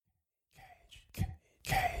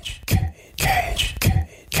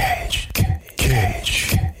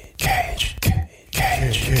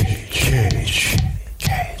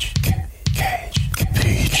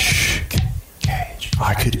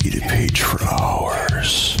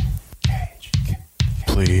Powers.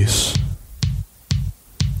 Please.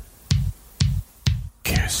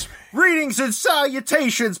 Kiss me. Greetings and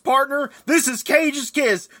salutations, partner! This is Cage's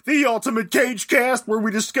Kiss, the ultimate Cage cast, where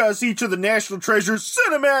we discuss each of the National Treasure's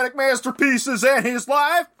cinematic masterpieces and his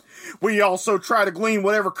life. We also try to glean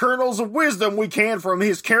whatever kernels of wisdom we can from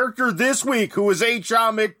his character this week, who is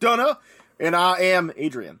H.I. McDonough, and I am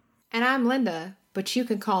Adrian. And I'm Linda, but you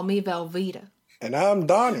can call me Velveeta. And I'm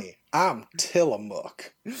Donnie. I'm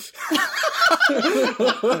Tillamook. It's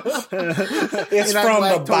from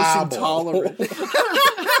the Bible.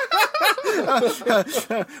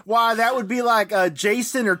 Why, that would be like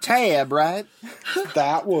Jason or Tab, right?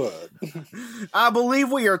 That would. I believe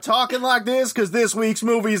we are talking like this because this week's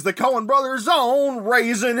movie is the Coen Brothers' own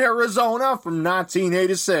Raising Arizona from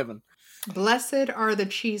 1987. Blessed are the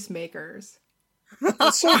cheesemakers.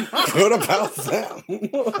 What's so good about them?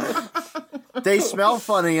 They smell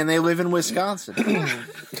funny and they live in Wisconsin.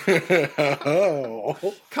 Oh.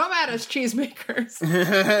 Come at us, cheesemakers.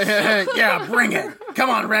 Yeah, bring it.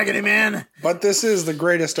 Come on, Raggedy Man. But this is the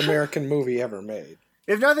greatest American movie ever made.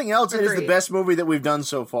 If nothing else, it is the Agreed. best movie that we've done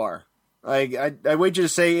so far. Like, I would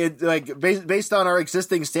just say it. Like, based on our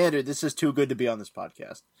existing standard, this is too good to be on this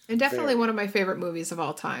podcast. And definitely Very. one of my favorite movies of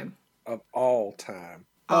all time. Of all time.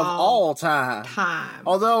 Of all time.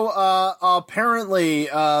 Although, apparently,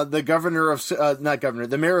 the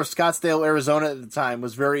mayor of Scottsdale, Arizona at the time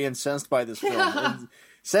was very incensed by this film and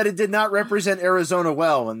said it did not represent Arizona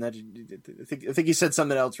well, and that I think he said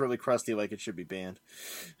something else really crusty, like it should be banned.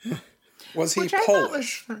 Was he Which I thought was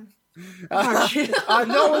Polish? fun. Oh, shit.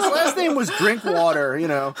 No, his last name was Drinkwater, you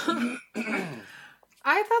know.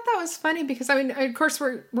 I thought that was funny because, I mean, of course,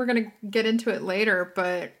 we're going to get into it later,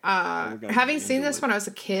 but having seen this when I was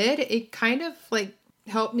a kid, it kind of, like,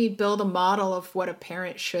 helped me build a model of what a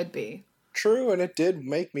parent should be. True, and it did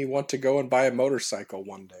make me want to go and buy a motorcycle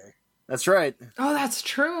one day. That's right. Oh, that's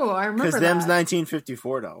true. I remember Because that. them's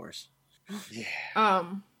 $1954. Yeah.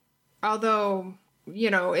 Although, you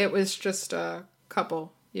know, it was just a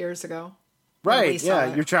couple years ago. Right, we saw yeah,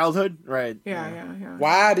 it. your childhood, right. Yeah.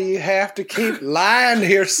 Why do you have to keep lying to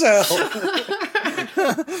yourself?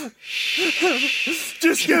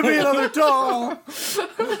 Just give me another doll.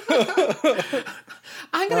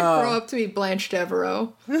 I'm going to grow up to be Blanche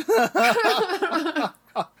Devereaux. You're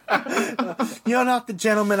not the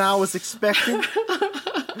gentleman I was expecting.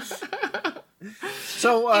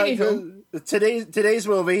 So Anywho. today's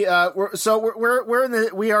movie, we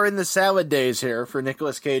are in the salad days here for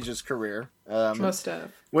Nicolas Cage's career. Most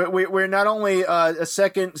of. We're not only a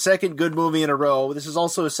second good movie in a row. This is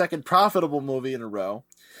also a second profitable movie in a row.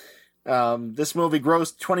 This movie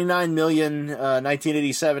grossed $29 million,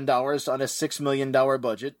 $1987 on a $6 million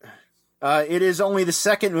budget. It is only the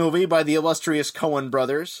second movie by the illustrious Coen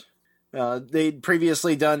brothers. They'd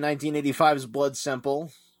previously done 1985's Blood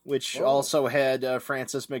Simple, which also had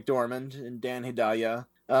Frances McDormand and Dan Hedaya.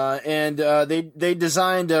 And they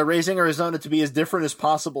designed Raising Arizona to be as different as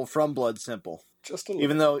possible from Blood Simple. Just a little.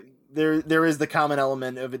 Even though there is the common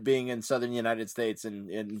element of it being in southern United States and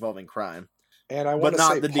involving crime. And I But want to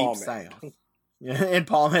not say the deep Palm south. Yeah, and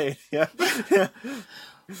Palmade, yeah.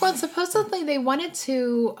 Well, supposedly they wanted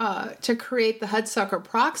to create the Hudsucker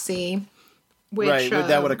Proxy, which... Right, but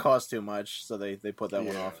that would have cost too much, so they put that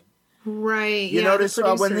one off. Right, You notice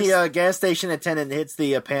the when the producers- gas station attendant hits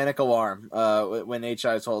the panic alarm, when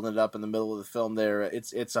H.I. is holding it up in the middle of the film there,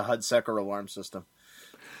 it's a Hudsucker alarm system.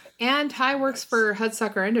 And Ty works for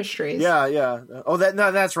Hudsucker Industries. Yeah. Oh,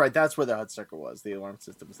 that's right. That's where the Hudsucker was. The alarm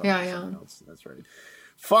system was Yeah. something else. That's right.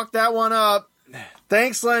 Fuck that one up.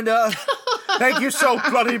 Thanks, Linda. Thank you so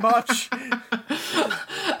bloody much.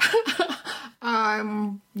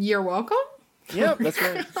 You're welcome. Yep, that's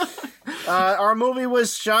right. Our movie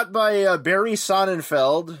was shot by Barry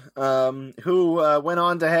Sonnenfeld, who went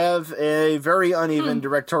on to have a very uneven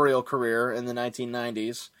directorial career in the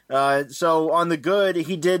 1990s. So on the good,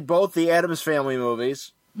 he did both the Addams Family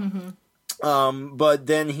movies, but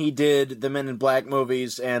then he did the Men in Black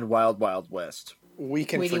movies and Wild Wild West. We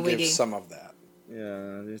can Wiggy, forgive wiggy. some of that.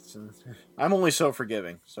 Yeah, I'm only so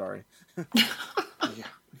forgiving. Sorry.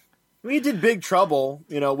 We did Big Trouble,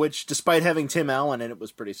 which, despite having Tim Allen in it,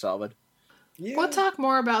 was pretty solid. Yeah. We'll talk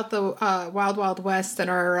more about the Wild Wild West and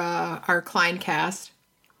our Klein cast.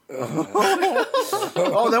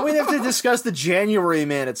 Oh, then we'd have to discuss the January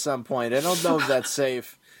Man at some point. I don't know if that's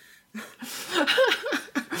safe.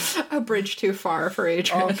 A bridge too far for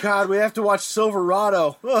Adrian. Oh, God, we have to watch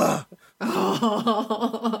Silverado. Ugh.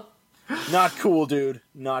 Not cool, dude.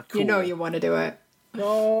 Not cool. You know you want to do it.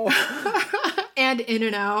 No. And In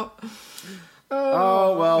and Out.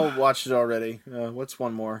 Oh, well, watched it already. What's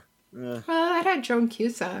one more? Well, I had Joan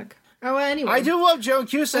Cusack. Oh, well, anyway. I do love Joan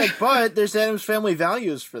Cusack, but there's Addams Family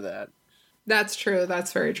Values for that. That's true.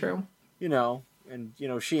 That's very true. You know, and, you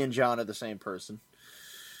know, she and John are the same person.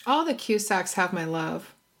 All the Cusacks have my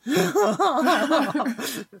love. This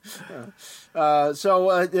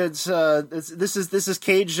is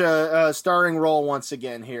Cage starring role once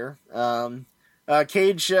again here.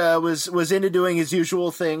 Cage was into doing his usual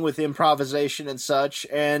thing with improvisation and such,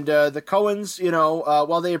 and the Coens, you know,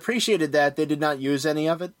 while they appreciated that, they did not use any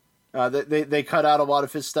of it. They cut out a lot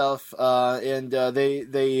of his stuff, and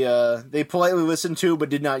they politely listened to but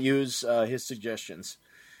did not use his suggestions.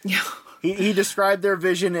 Yeah. He described their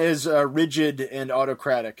vision as rigid and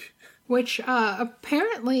autocratic. Which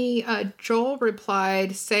apparently Joel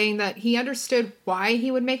replied saying that he understood why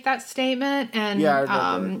he would make that statement and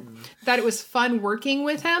that it was fun working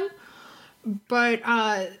with him. But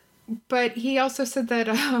he also said that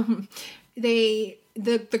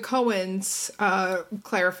the Coens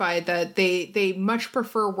clarified that they much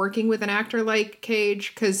prefer working with an actor like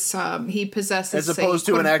Cage because he possesses, as opposed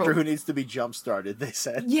to an actor who needs to be jump started. They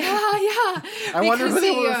said, yeah. I wonder who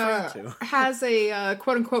they were referring to. Has a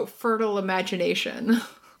quote unquote fertile imagination.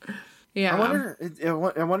 Yeah, I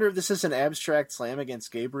wonder if this is an abstract slam against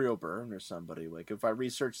Gabriel Byrne or somebody. Like, if I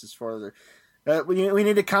research this further, we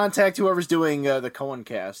need to contact whoever's doing the Coen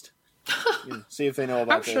cast. See if they know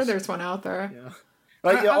about this. I'm sure there's one out there. Yeah.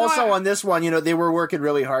 Like, also on this one, you know, they were working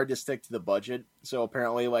really hard to stick to the budget. So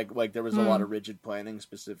apparently, like there was a lot of rigid planning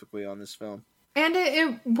specifically on this film. And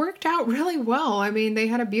it worked out really well. I mean, they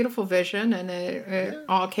had a beautiful vision, and it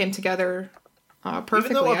all came together perfectly.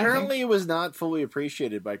 Even though apparently it was not fully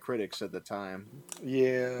appreciated by critics at the time.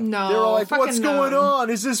 Yeah. No. They were like, what's going on?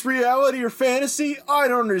 Is this reality or fantasy? I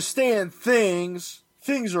don't understand things.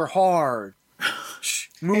 Things are hard.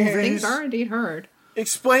 Movies. Things are indeed hard.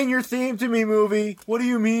 Explain your theme to me, movie. What do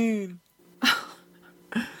you mean?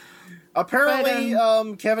 Apparently,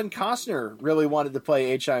 Kevin Costner really wanted to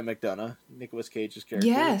play H.I. McDonough, Nicolas Cage's character.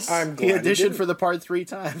 Yes. I'm glad he auditioned for the part 3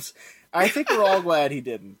 times. I think we're all glad he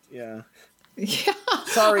didn't. Yeah. Yeah.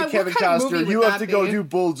 Sorry, Kevin Costner. You have to go do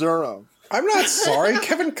Bull Durham. I'm not sorry.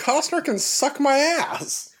 Kevin Costner can suck my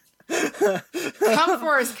ass. Come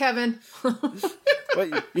for us, Kevin.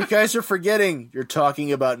 But you guys are forgetting. You're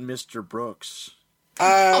talking about Mr. Brooks.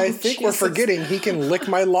 I think we're forgetting he can lick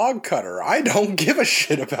my log cutter. I don't give a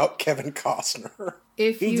shit about Kevin Costner.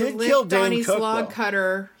 If He you did kill lick Dane Donnie's Cook, log though.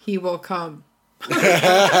 cutter, he will come.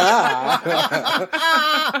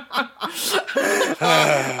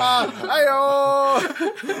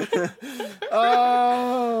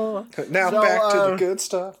 Oh. Now So, back to the good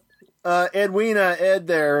stuff. Edwina, Ed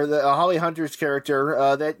there, Holly Hunter's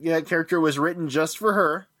character, that character was written just for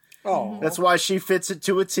her. Oh, That's why she fits it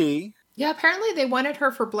to a T. Yeah, apparently they wanted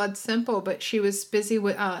her for Blood Simple, but she was busy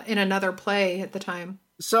with in another play at the time.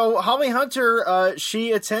 So Holly Hunter,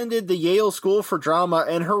 she attended the Yale School for Drama,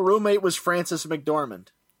 and her roommate was Frances McDormand.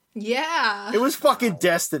 Yeah. It was fucking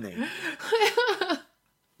destiny.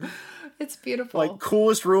 It's beautiful. Like,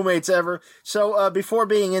 coolest roommates ever. So before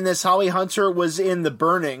being in this, Holly Hunter was in The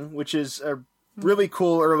Burning, which is a really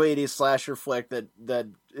cool early 80s slasher flick that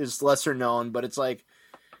is lesser known, but it's like,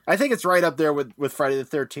 I think it's right up there with Friday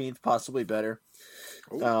the 13th, possibly better.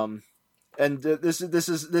 And this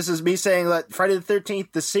is me saying that Friday the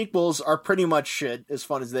 13th, the sequels are pretty much shit, as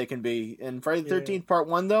fun as they can be. And Friday the 13th Part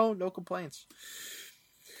 1, though, no complaints.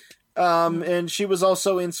 And she was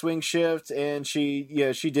also in Swing Shift, and she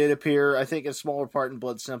did appear, I think, a smaller part in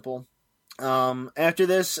Blood Simple. After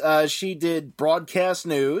this, she did broadcast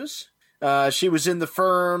news. She was in The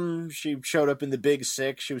Firm. She showed up in The Big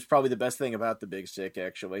Sick. She was probably the best thing about The Big Sick,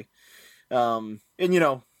 actually. And, you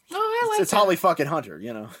know, it's Holly fucking Hunter,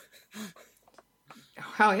 you know.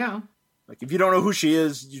 Hell yeah. Like, if you don't know who she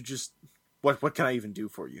is, you just, what can I even do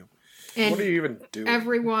for you? And what are you even doing?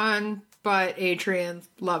 everyone but Adrian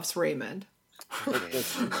loves Raymond.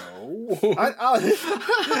 No.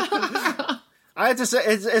 I have to say,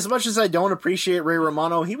 as much as I don't appreciate Ray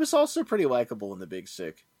Romano, he was also pretty likable in The Big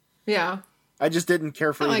Sick. Yeah. I just didn't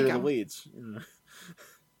care for either of the him. leads. You know?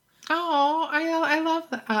 Oh, I love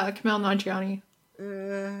Kumail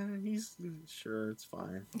Nanjiani. He's sure it's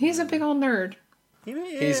fine. He's a big old nerd.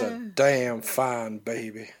 He's a damn fine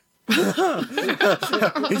baby.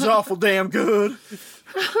 He's awful damn good.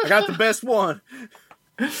 I got the best one.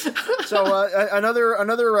 So another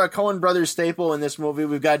Coen Brothers staple in this movie,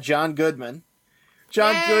 we've got John Goodman.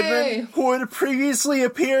 John Yay! Goodman, who had previously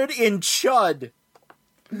appeared in Chud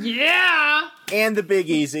Yeah. and The Big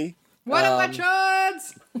Easy. What am I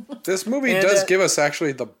choids? This movie does give us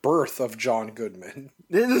actually the birth of John Goodman.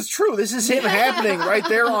 This is true. This is him happening right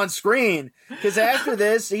there on screen. Because after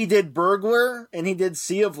this, he did Burglar and he did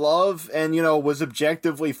Sea of Love and, was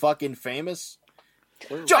objectively fucking famous.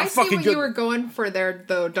 I see what you were going for there,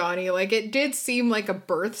 though, Donnie. Like, it did seem like a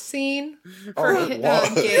birth scene for Gale and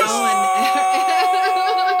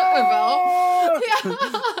Evel. Yeah.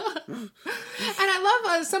 And I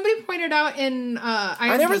love, somebody pointed out in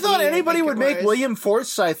I never thought anybody would make William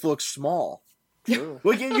Forsythe look small.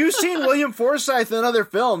 Look, you've seen William Forsythe in other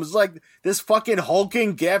films, like this fucking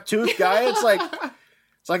hulking gap-toothed guy. It's like,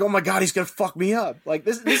 oh my god, he's gonna fuck me up. Like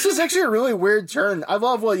this is actually a really weird turn. I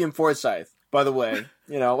love William Forsythe, by the way.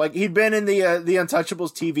 Like he'd been in the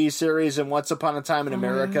Untouchables TV series and Once Upon a Time in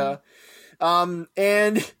America, and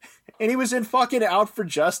he was in fucking Out for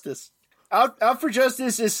Justice. Out for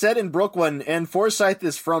Justice is set in Brooklyn, and Forsythe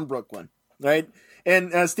is from Brooklyn, right?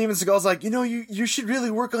 And Steven Seagal's like, you should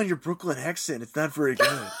really work on your Brooklyn accent. It's not very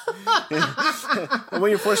good. And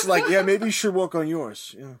William Forsythe's like, yeah, maybe you should work on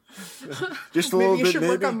yours. Yeah. Just a little bit. Maybe you should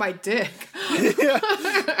work on my dick. Yeah.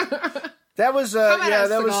 That was, was,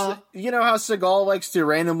 how Seagal likes to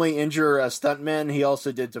randomly injure stuntmen? He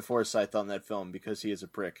also did to Forsythe on that film because he is a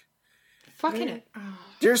prick. Fucking it. Oh.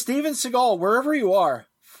 Dear Steven Seagal, wherever you are,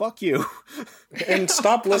 fuck you. And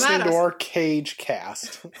stop listening to our Cage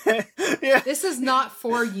cast. Yeah. This is not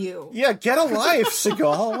for you. Yeah, get a life,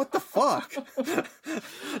 Seagal. What the fuck?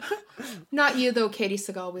 Not you, though, Katie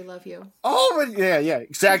Seagal. We love you. Oh, yeah,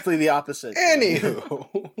 exactly the opposite.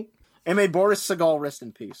 Anywho. And may Boris Seagal rest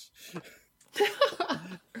in peace.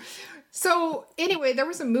 So, anyway, there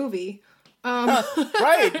was a movie.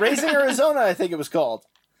 Right, Raising Arizona, I think it was called.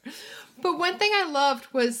 But one thing I loved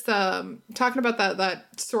was talking about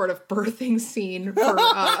that sort of birthing scene for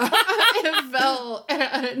Evel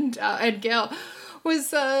and Gale. Was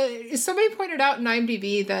somebody pointed out in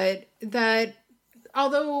IMDb that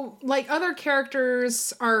although like other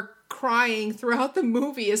characters are crying throughout the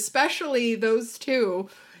movie, especially those two,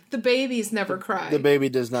 the babies never cry. The baby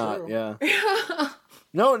does not. True. Yeah.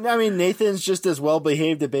 No, I mean Nathan's just as well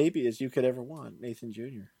behaved a baby as you could ever want. Nathan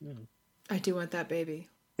Jr. Yeah. I do want that baby.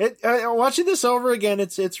 Watching this over again,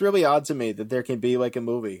 it's really odd to me that there can be like a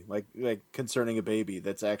movie like concerning a baby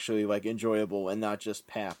that's actually like enjoyable and not just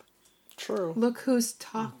pap. True. Look who's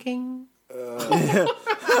talking.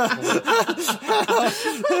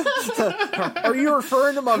 Are you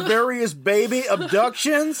referring to my various baby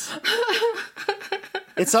abductions?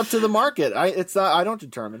 It's up to the market. I don't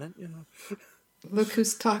determine it. Look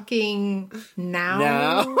who's talking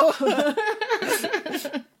now.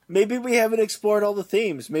 Maybe we haven't explored all the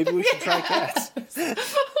themes. Maybe we should try cats.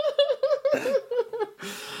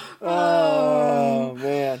 Oh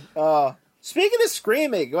man. Speaking of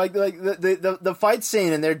screaming, like the fight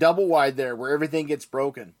scene in their double wide there, where everything gets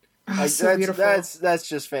broken. Like, so beautiful. That's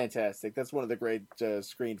just fantastic. That's one of the great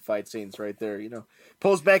screen fight scenes right there.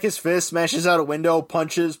 Pulls back his fist, smashes out a window,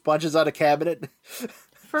 punches out a cabinet.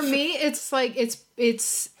 For me, it's like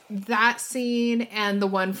it's that scene and the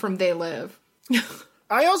one from They Live.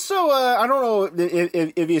 I also I don't know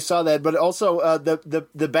if you saw that, but also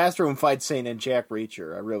the bathroom fight scene in Jack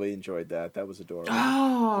Reacher. I really enjoyed that. That was adorable.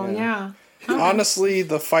 Oh yeah. Honestly,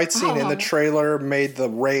 the fight scene in the trailer made the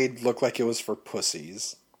raid look like it was for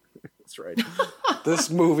pussies. That's right. This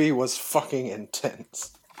movie was fucking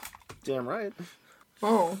intense. Damn right.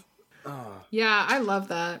 Oh. Yeah, I love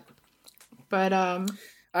that. But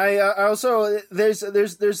I also there's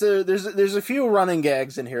a few running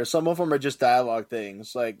gags in here. Some of them are just dialogue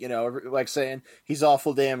things, like like saying he's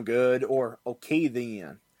awful damn good, or okay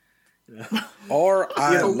then, or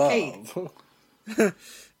I love.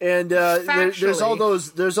 And there's all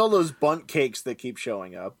those bundt cakes that keep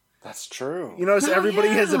showing up. That's true. You notice everybody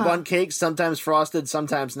has a bundt cake, sometimes frosted,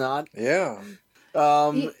 sometimes not. Yeah.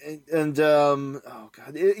 Oh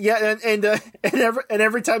god, yeah, and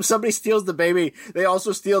every time somebody steals the baby, they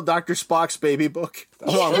also steal Dr. Spock's baby book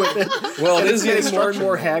along with it. Well, it is getting more and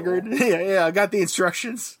more haggard. Yeah, I got the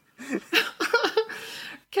instructions.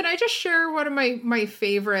 Can I just share one of my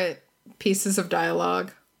favorite pieces of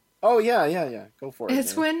dialogue? Oh yeah. Go for it.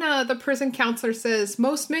 It's when the prison counselor says,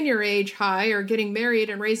 most men your age high are getting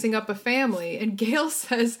married and raising up a family. And Gale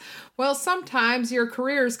says, well, sometimes your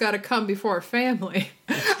career's got to come before a family.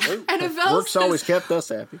 And Evel Work's says, always kept us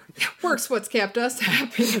happy. Work's what's kept us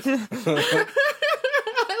happy. I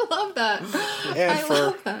love that. And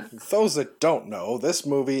for those that don't know, this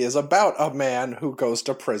movie is about a man who goes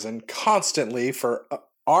to prison constantly for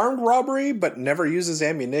armed robbery, but never uses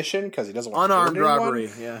ammunition because he doesn't want unarmed to hurt anyone.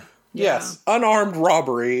 Robbery, yeah. Yes, unarmed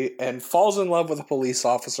robbery, and falls in love with a police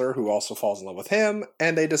officer who also falls in love with him,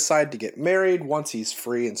 and they decide to get married once he's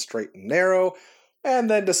free and straight and narrow, and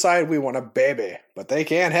then decide we want a baby. But they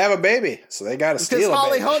can't have a baby, so they gotta steal a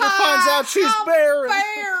baby. Because Holly Hunter finds out she's barren.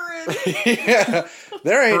 Yeah,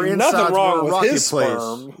 there ain't nothing wrong with his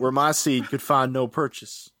sperm. Where my seed could find no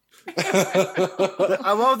purchase.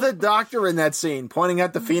 I love the doctor in that scene pointing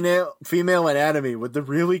at the female anatomy with the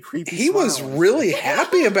really creepy He smile. was really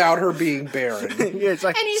happy about her being barren. Yeah, it's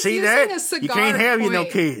like, and he's see using that? a cigar You can't have point. no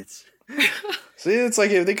kids. See, it's like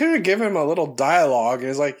if they could have given him a little dialogue. And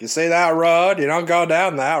it's like, you see that road? You don't go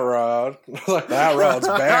down that road. Like, that road's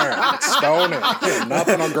barren. It's stony.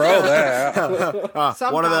 Nothing will grow there.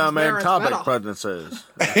 One of them barren's ectopic metal. pregnancies.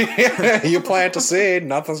 You plant a seed,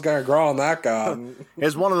 nothing's going to grow on that garden.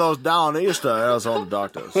 It's one of those down easter Arizona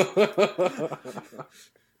doctors. None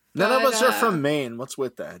of us are from Maine. What's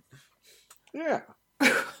with that? Yeah.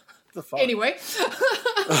 The fuck? Anyway,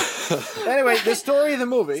 the story of the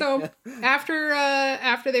movie. so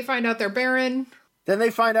after they find out they're barren, Then they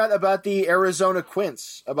find out about the Arizona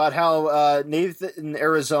Quince, about how Nathan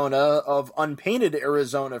Arizona of Unpainted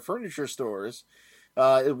Arizona Furniture Stores,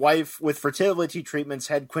 wife with fertility treatments,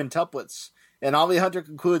 had quintuplets. And Holly Hunter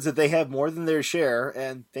concludes that they have more than their share,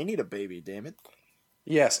 and they need a baby, damn it.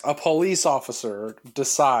 Yes, a police officer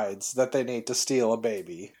decides that they need to steal a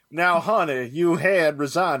baby. Now, honey, you had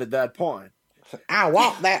resigned at that point. I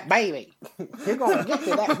want that baby. You're going to get me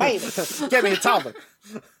that baby. Get me a toddler.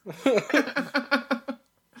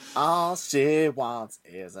 All she wants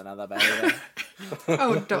is another baby.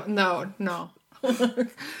 no.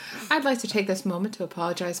 I'd like to take this moment to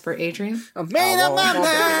apologize for Adrian. I'm made up my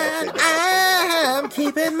mind. I'm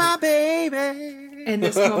keeping my baby. In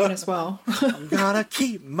this moment as well. I'm gonna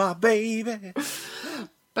keep my baby.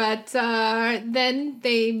 But then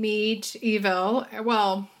they meet Yvel.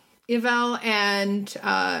 Well, Yvel and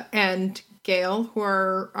Gail, who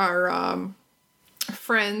are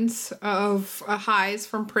friends of Highs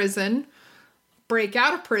from prison, break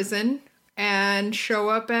out of prison and show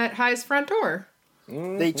up at High's front door.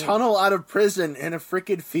 They tunnel out of prison in a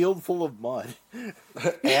freaking field full of mud.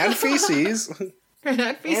 And feces.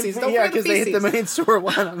 And feces. Don't Yeah, forget because the they hit the feces. main sewer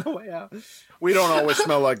line on the way out. We don't always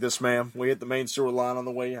smell like this, ma'am. We hit the main sewer line on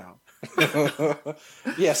the way out.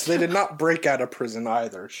 Yes, they did not break out of prison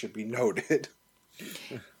either, should be noted.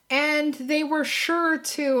 And they were sure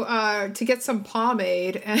to get some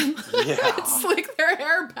pomade and slick their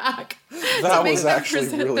hair back. That was actually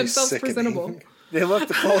really themselves sickening. presentable. They left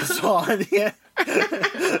the clothes on, yeah.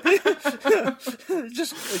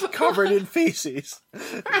 Just covered in feces.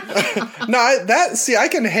 No, I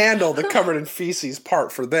can handle the covered in feces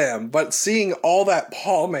part for them, but seeing all that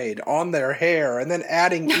pomade on their hair and then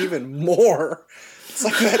adding even more, it's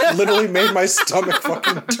like that literally made my stomach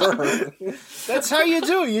fucking turn. That's how you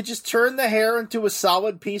do. You just turn the hair into a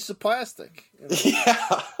solid piece of plastic.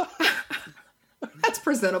 Yeah. That's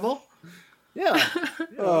presentable. Yeah.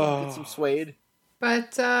 Get some suede.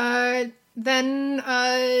 But then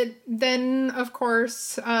of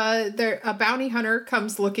course, a bounty hunter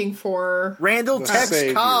comes looking for Randall Tex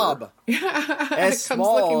savior. Cobb. As comes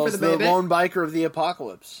looking for Smalls, the the baby. lone biker of the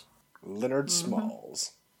apocalypse. Leonard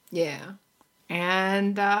Smalls. Yeah,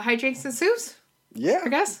 and hijinks ensues. Yeah. I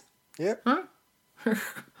guess. Yep.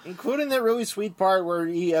 Including that really sweet part where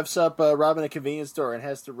he F's up robbing a convenience store and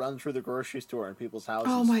has to run through the grocery store in people's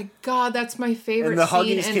houses. Oh my god, that's my favorite And the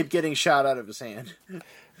scene. Huggies keep getting shot out of his hand.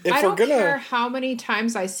 If I we're don't gonna care how many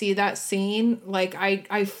times I see that scene. Like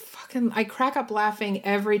I crack up laughing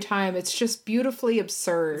every time. It's just beautifully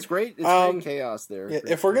absurd. It's great. It's great chaos there. Yeah,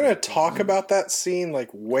 if we're gonna talk about that scene like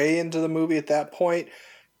way into the movie at that point,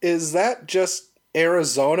 is that just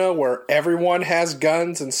Arizona where everyone has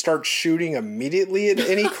guns and starts shooting immediately at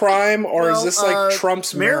any crime, or is this like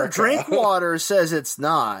Trump's Mayor America? Drinkwater says it's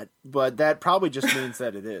not, but that probably just means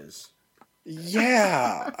that it is.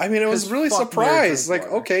 Yeah, I mean, I was 'Cause really fuck Mayor surprised. Like,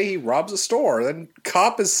 Drinkwater. okay, he robs a store, then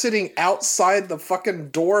cop is sitting outside the fucking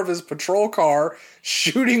door of his patrol car,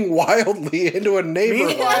 shooting wildly into a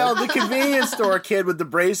neighborhood. Meanwhile, the convenience store kid with the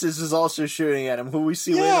braces is also shooting at him, who we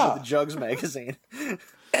see later Yeah. with the Jugs magazine.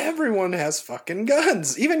 Everyone has fucking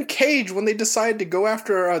guns. Even Cage, when they decide to go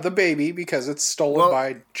after the baby because it's stolen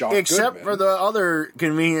by John Except Goodman. for the other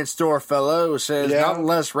convenience store fellow who says, Yeah. not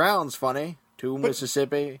less rounds, funny. To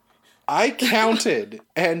Mississippi. I counted,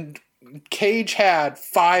 and Cage had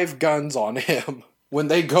 5 guns on him when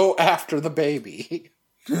they go after the baby.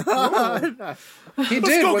 He did.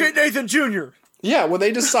 Go when- get Nathan Jr. Yeah, when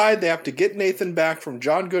they decide they have to get Nathan back from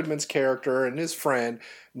John Goodman's character and his friend,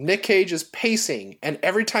 Nick Cage is pacing, and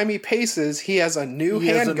every time he paces, he has a new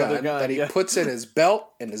handgun that he puts in his belt,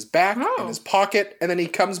 in his back, in his pocket, and then he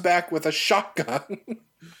comes back with a shotgun.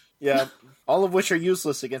 Yeah, all of which are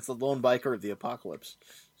useless against the lone biker of the apocalypse.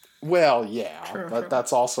 Well, yeah, but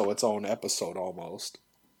that's also its own episode almost.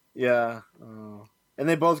 Yeah. And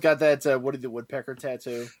they both got that Woody the Woodpecker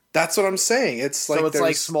tattoo. That's what I'm saying. It's like, so it's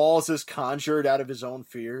like Smalls is conjured out of his own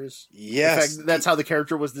fears. Yes. In fact, that's how the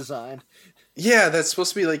character was designed. Yeah, that's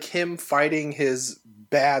supposed to be like him fighting his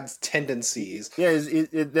bad tendencies. Yeah,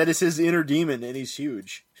 that is his inner demon, and he's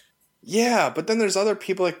huge. Yeah, but then there's other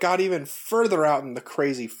people that got even further out in the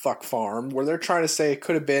crazy fuck farm where they're trying to say it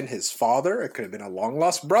could have been his father, it could have been a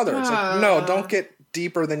long-lost brother. It's like, no, don't get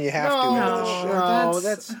deeper than you have to into this shit. No,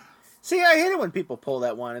 that's... See, I hate it when people pull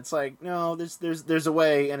that one. It's like, no, there's a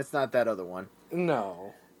way, and it's not that other one.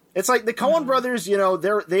 No. It's like the Coen brothers,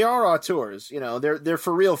 they are auteurs. They're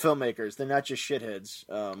for real filmmakers. They're not just shitheads.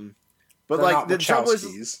 But they're like not the trouble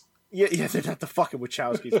Wachowskis. is, yeah, they're not the fucking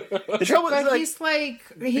Wachowskis. The trouble is,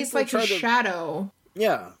 he's like his shadow.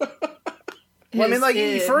 Yeah. Well, I mean, like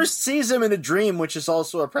he first sees him in a dream, which is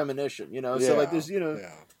also a premonition. So like there's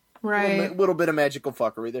right, a little bit of magical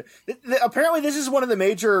fuckery there. Apparently, this is one of the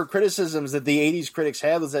major criticisms that the '80s critics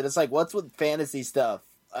have, is that it's like, what's with fantasy stuff?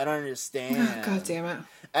 I don't understand. God damn it!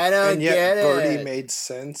 I don't and yet get it. Birdie made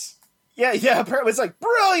sense. Yeah. Apparently, it's like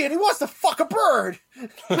brilliant. He wants to fuck a bird.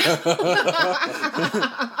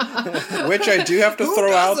 Which I do have to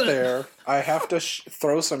throw out there. I have to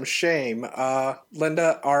throw some shame.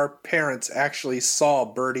 Linda, our parents actually saw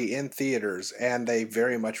Birdie in theaters, and they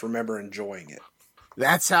very much remember enjoying it.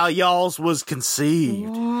 That's how y'all's was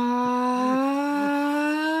conceived. What?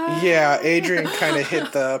 Yeah, Adrian kind of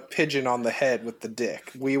hit the pigeon on the head with the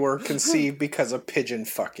dick. We were conceived because of pigeon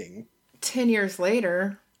fucking. 10 years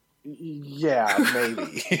later. Yeah,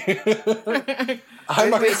 maybe.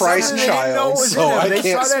 I'm a Christ child, so I can't speak for you.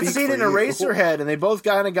 They saw that scene in Eraserhead, and they both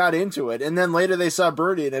kind of got into it. And then later they saw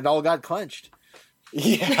Birdie, and it all got clenched.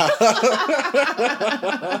 Yeah.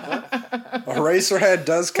 Eraserhead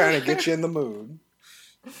does kind of get you in the mood.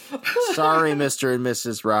 Sorry, Mr. and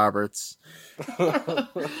Mrs. Roberts.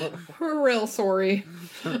 We're real sorry.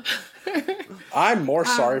 I'm more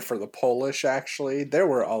sorry for the Polish, actually. There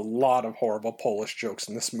were a lot of horrible Polish jokes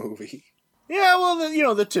in this movie. Yeah, well,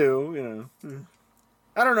 the two,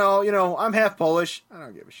 I don't know, I'm half Polish. I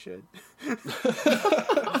don't give a shit.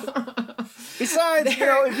 Besides,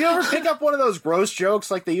 if you ever pick up one of those gross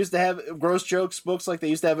jokes like they used to have, gross jokes books like they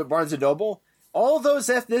used to have at Barnes & Noble, all those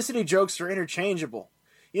ethnicity jokes are interchangeable.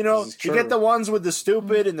 You get the ones with the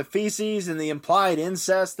stupid and the feces and the implied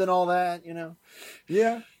incest and all that,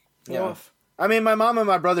 Yeah. Yeah. I mean, my mom and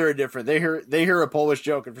my brother are different. They hear a Polish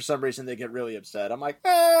joke, and for some reason they get really upset. I'm like,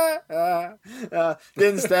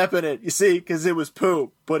 didn't step in it, you see, because it was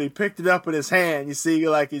poop, but he picked it up in his hand. You see,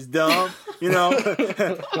 like he's dumb,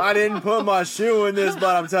 I didn't put my shoe in this,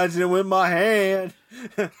 but I'm touching it with my hand.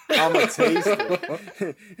 I'm gonna taste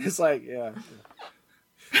it. It's like, yeah.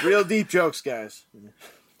 Real deep jokes, guys.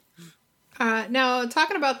 Now,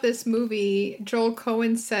 talking about this movie, Joel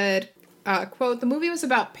Cohen said, quote, "The movie was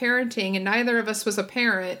about parenting, and neither of us was a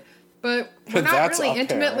parent, but we're not really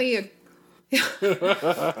intimately..."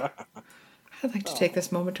 I'd like to take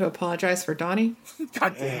this moment to apologize for Donnie.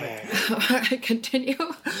 God damn it. I continue.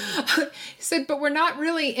 He said, "But we're not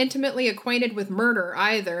really intimately acquainted with murder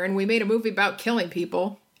either, and we made a movie about killing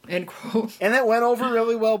people." End quote. And that went over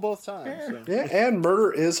really well both times. So. Yeah, and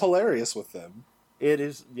murder is hilarious with them. It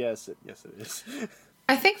is. Yes, it is.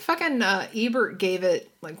 I think fucking Ebert gave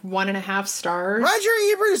it like 1.5 stars. Roger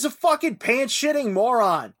Ebert is a fucking pants-shitting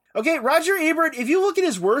moron. Okay, Roger Ebert, if you look at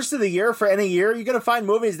his worst of the year for any year, you're going to find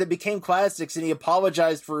movies that became classics, and he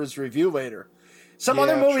apologized for his review later. Some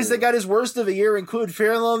other movies that got his worst of the year include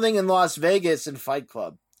Fear and Loathing in Las Vegas and Fight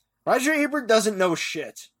Club. Roger Ebert doesn't know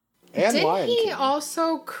shit. And didn't he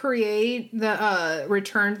also create the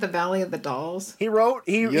Return to the Valley of the Dolls? He wrote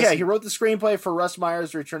the screenplay for Russ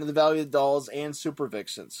Meyer's Return to the Valley of the Dolls and Super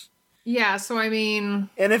Vixens. Yeah, so I mean,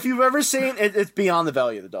 and if you've ever seen it, it's Beyond the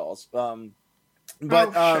Valley of the Dolls.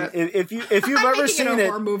 If you've ever seen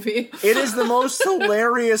it, movie. It is the most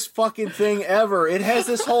hilarious fucking thing ever. It has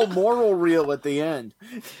this whole moral reel at the end.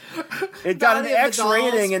 It got an X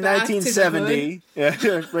rating in 1970.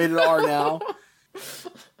 Yeah, rated R now.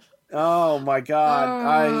 Oh my god,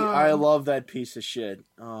 I love that piece of shit.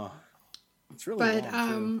 Oh, it's really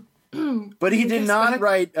long, too. But he did not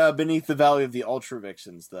write Beneath the Valley of the Ultra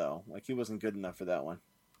Vixens, though. Like, he wasn't good enough for that one.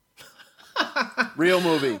 Real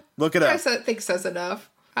movie. Look it up. I think says enough.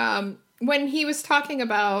 When he was talking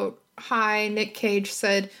about High, Nick Cage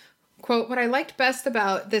said, quote, "What I liked best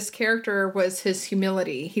about this character was his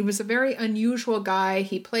humility. He was a very unusual guy.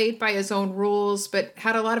 He played by his own rules, but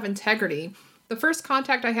had a lot of integrity. The first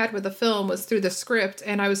contact I had with the film was through the script,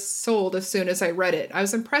 and I was sold as soon as I read it. I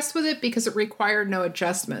was impressed with it because it required no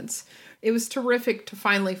adjustments. It was terrific to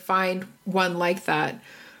finally find one like that."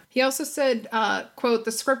 He also said, quote,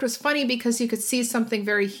 "The script was funny because you could see something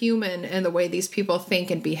very human in the way these people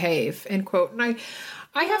think and behave," end quote. And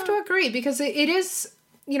I have to agree, because it is,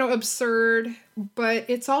 absurd, but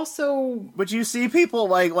it's also... But you see people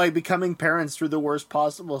like becoming parents through the worst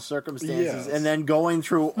possible circumstances, and then going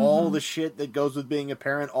through all the shit that goes with being a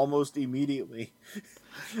parent almost immediately.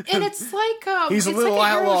 And it's like... he's a little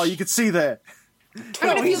outlaw, you could see that.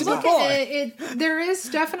 I mean, if you look at it, there is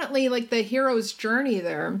definitely like the hero's journey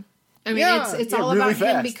there. I mean, it's all really about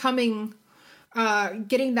fast. him becoming,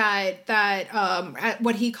 getting that at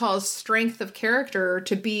what he calls strength of character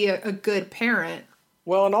to be a good parent.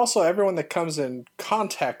 Well, and also everyone that comes in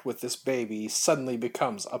contact with this baby suddenly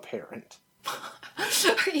becomes a parent.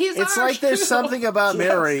 It's like there's something about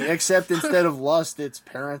Mary, except instead of lust, it's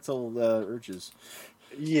parental urges.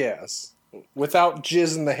 Yes. Without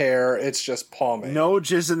jizz in the hair, it's just pomade. No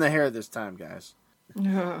jizz in the hair this time, guys.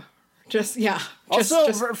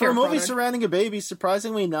 Also, for a movie surrounding a baby,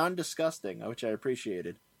 surprisingly non-disgusting, which I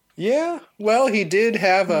appreciated. Yeah, well, he did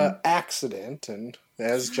have an accident, and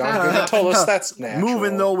as John Goodman told us, that's natural.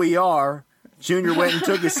 Moving though we are, Junior went and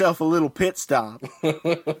took himself a little pit stop.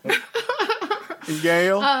 And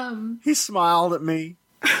Gail, he smiled at me.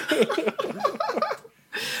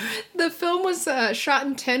 The film was shot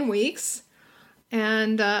in 10 weeks.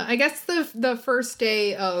 And I guess the first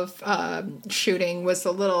day of shooting was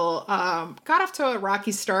a little... got off to a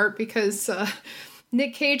rocky start because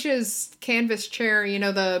Nick Cage's canvas chair,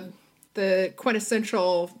 the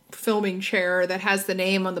quintessential filming chair that has the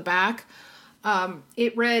name on the back,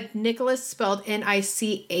 it read Nicholas, spelled Nicholas,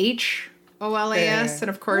 and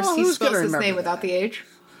of course he spells his name without the H.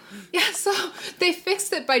 Yeah, so they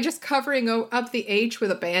fixed it by just covering up the H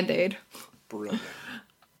with a Band-Aid. Brilliant.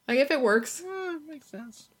 Like, if it works. Makes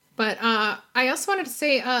sense. But I also wanted to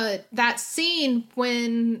say that scene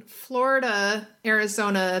when Florida,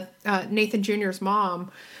 Arizona, Nathan Jr.'s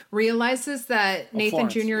mom realizes that Nathan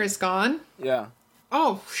Florence, Jr. is gone. Yeah.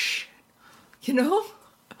 Oh, shit.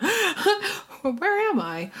 Where am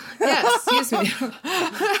I? Yes, excuse me.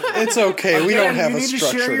 It's okay. We don't have you a need to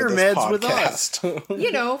structure share your to this meds with us.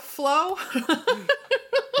 podcast. Flow.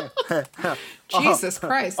 Jesus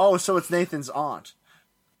Christ. Oh, so it's Nathan's aunt.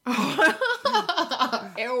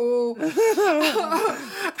 Ew.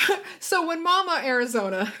 So when Mama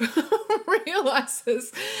Arizona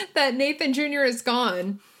realizes that Nathan Jr. is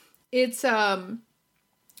gone, it's that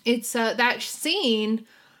scene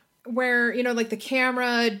where, like the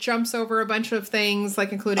camera jumps over a bunch of things,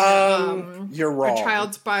 like including you're wrong. a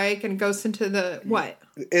child's bike and goes into the what?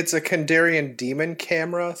 It's a Kandarian demon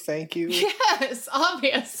camera, thank you. Yes,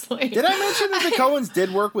 obviously. Did I mention that the Coens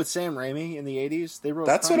did work with Sam Raimi in the 80s? They wrote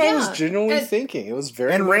That's what I was genuinely thinking. It was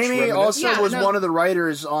very and much Raimi reminiscent. also was one of the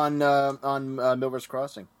writers on Miller's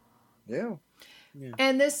Crossing. Yeah.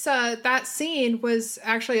 And this that scene was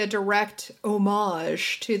actually a direct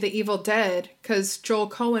homage to The Evil Dead because Joel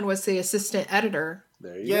Coen was the assistant editor.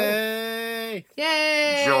 There you Yay!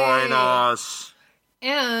 Yay! Join us.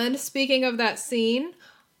 And speaking of that scene,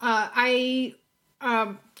 I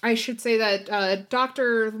should say that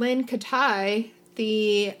Dr. Lynn Katai,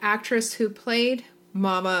 the actress who played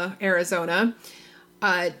Mama Arizona,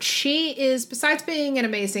 she is, besides being an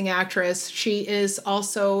amazing actress, she is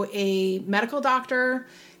also a medical doctor,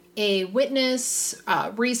 a witness,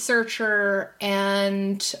 researcher,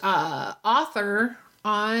 and author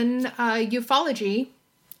on ufology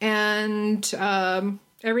and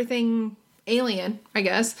everything alien, I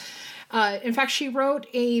guess. In fact, she wrote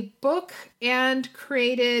a book and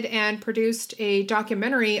created and produced a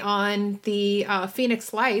documentary on the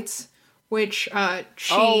Phoenix Lights, which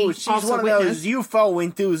she's also one of those UFO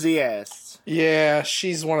enthusiasts. Yeah,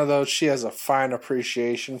 she's one of those. She has a fine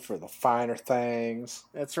appreciation for the finer things.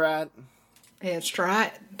 That's right. It's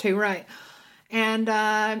right. Too right. And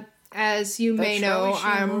as you may know,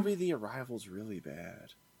 movie The Arrival's really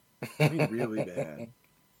bad. I mean, really bad.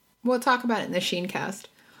 We'll talk about it in the Sheencast.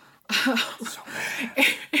 So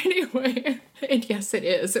anyway, and yes, it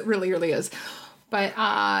is. It really, really is. But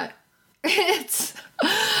it's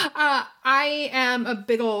I am a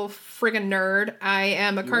big ol' friggin' nerd. I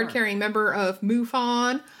am a card-carrying member of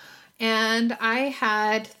MUFON, and I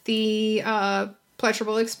had the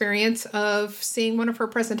pleasurable experience of seeing one of her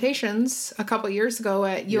presentations a couple years ago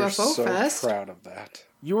at UFO Fest. You're so proud of that.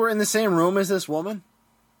 You were in the same room as this woman?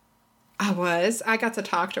 I got to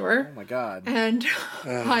talk to her. Oh my God. And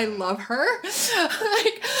I love her.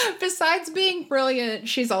 Like, besides being brilliant,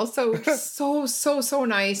 she's also so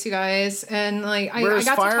nice, you guys. And like, I got to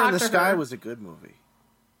talk to her. Fire in the Sky was a good movie.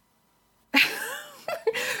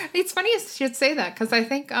 It's funny you should say that, because I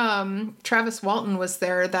think Travis Walton was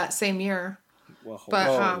there that same year. Well,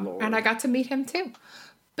 But Lord. and I got to meet him too.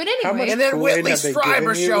 But How anyway, much And then Kool-Aid Whitley have they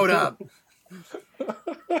Strieber given you? showed up.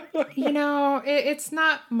 you know, it's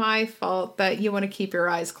not my fault that you want to keep your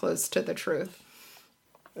eyes closed to the truth.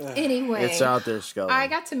 Anyway, It's out there, Scully. I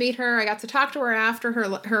got to meet her. I got to talk to her after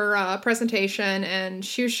her presentation, and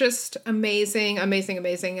she was just amazing.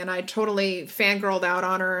 And I totally fangirled out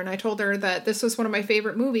on her, and I told her that this was one of my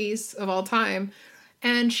favorite movies of all time.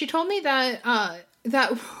 And she told me that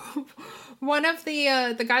that one of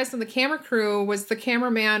the guys on the camera crew was the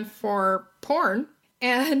cameraman for porn,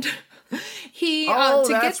 and he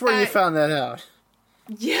that's where you found that out.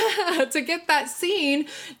 Yeah, to get that scene,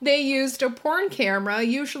 they used a porn camera,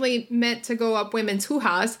 usually meant to go up women's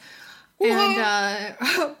hoo-has, and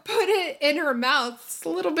put it in her mouth, a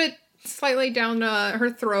little bit slightly down her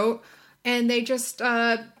throat, and they just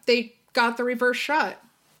they got the reverse shot,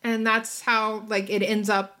 and that's how like it ends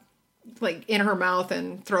up like in her mouth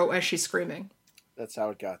and throat as she's screaming. That's how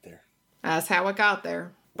it got there. That's how it got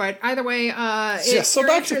there. But either way, So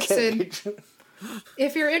back to Cage.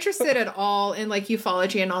 if you're interested at all in like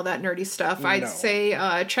ufology and all that nerdy stuff, I'd say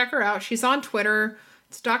check her out. She's on Twitter.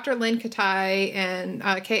 It's Dr. Lynn Kitai and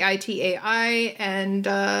Kitai,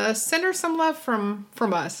 and send her some love from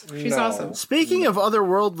us. She's awesome. Speaking of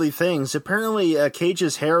otherworldly things, apparently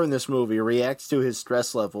Cage's hair in this movie reacts to his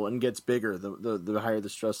stress level and gets bigger the higher the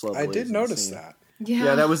stress level. I is did in the notice scene. that.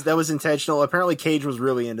 Yeah, that was intentional. Apparently, Cage was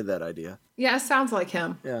really into that idea. Yeah, sounds like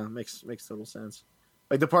him. Yeah, makes total sense.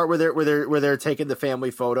 Like the part where they're taking the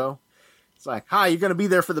family photo. It's like, hi, you're gonna be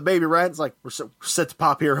there for the baby, right? It's like, we're set to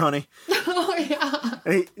pop here, honey. Oh yeah.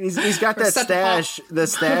 And he's got that the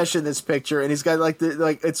stash in this picture, and he's got like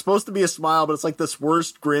it's supposed to be a smile, but it's like this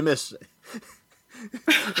worst grimace.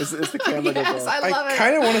 It's the camera. Yes, I love it. I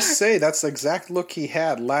kind of want to say that's the exact look he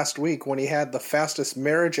had last week when he had the fastest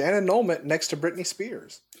marriage and annulment next to Britney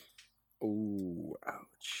Spears. Ooh,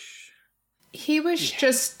 ouch. He was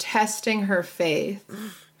just testing her faith.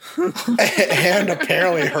 And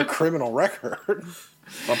apparently her criminal record.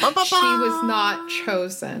 She was not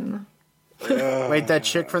chosen. Wait, that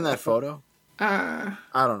chick from that photo? I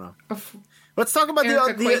don't know. Let's talk about the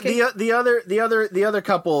other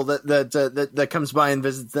couple that comes by and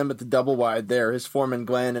visits them at the Double Wide. There, his foreman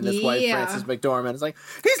Glenn and his wife Frances McDormand. It's like,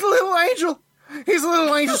 he's a little angel. He's a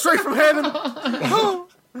little angel straight from heaven. Oh.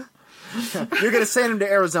 You're gonna send him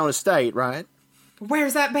to Arizona State, right?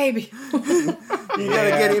 Where's that baby? You gotta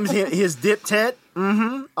get him his dip tent.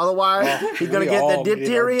 Mm-hmm. Otherwise, he's gonna get the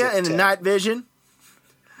diphtheria and the night vision.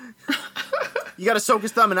 You gotta soak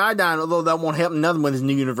his thumb in iodine, although that won't help nothing with his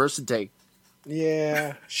new university.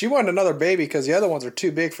 Yeah, she wanted another baby because the other ones are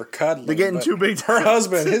too big for cuddling. They're getting too big. Her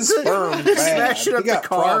husband, his sperm, They're smashing up the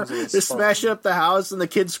car. They're sperm. smashing up the house, and the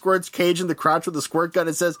kid squirts Cage in the crotch with a squirt gun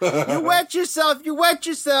and says, "You wet yourself. You wet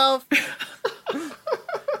yourself."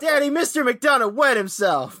 Daddy, Mr. McDonough wet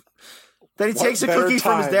himself. Then he takes a cookie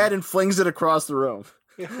from his dad and flings it across the room.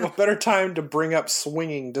 What better time to bring up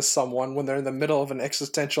swinging to someone when they're in the middle of an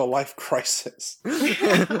existential life crisis?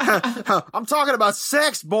 I'm talking about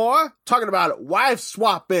sex, boy. Talking about wife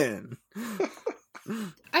swapping.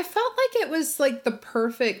 I felt like it was like the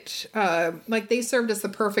perfect, like they served as the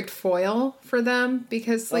perfect foil for them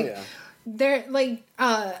because they're like,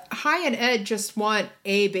 High and Ed just want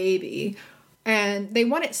a baby. And they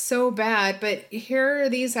want it so bad, but here are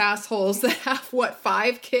these assholes that have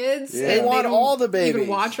 5 kids? Yeah. They want all the babies. Even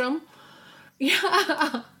watch them.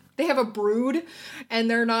 Yeah, they have a brood, and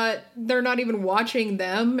they're not even watching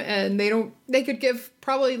them, and they could give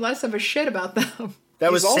probably less of a shit about them.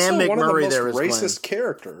 That was Sam McMurray. One of the there most as racist Glenn.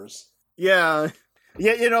 characters. Yeah,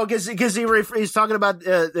 you know, because he's talking about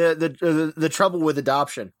the trouble with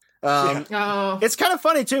adoption. It's kind of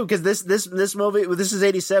funny too because this movie, this is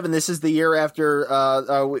 87. This is the year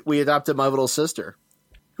after we adopted my little sister,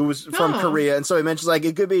 who was from Korea, and so he mentions like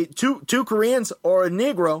it could be two Koreans or a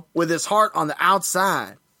Negro with his heart on the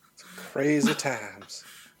outside. Crazy times.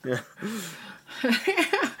 Yeah.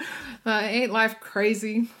 Ain't life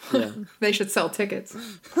crazy? Yeah. They should sell tickets.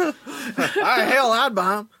 Hell, I'd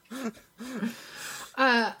buy them.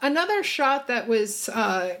 Another shot that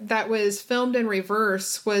was filmed in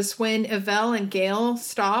reverse was when Yvelle and Gail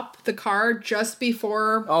stop the car just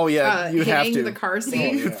before you have to. the car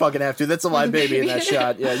scene. You fucking have to. That's a live baby in that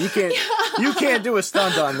shot. Yeah, you can't do a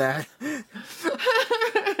stunt on that.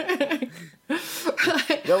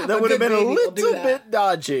 That would have been a little bit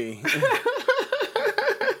dodgy.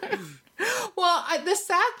 Well, the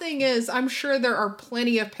sad thing is, I'm sure there are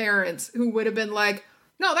plenty of parents who would have been like,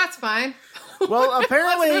 no, that's fine. Well,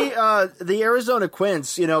 apparently, the Arizona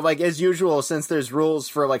Quints, like as usual, since there's rules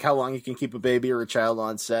for like how long you can keep a baby or a child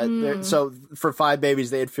on set. So for 5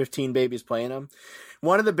 babies, they had 15 babies playing them.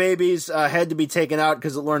 One of the babies had to be taken out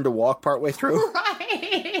because it learned to walk partway through.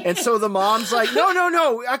 Right. And so the mom's like,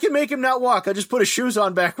 no, I can make him not walk. I just put his shoes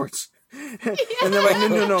on backwards. And they're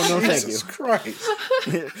like, no, thank you. Jesus Christ.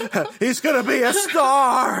 He's going to be a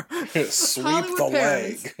star. Sweep Hollywood the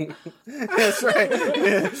parents. leg. That's right.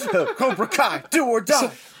 Yeah. Cobra Kai, do or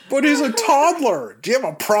die. But he's a toddler. Do you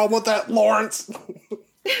have a problem with that, Lawrence?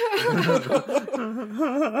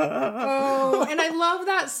 Oh, and I love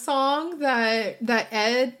that song that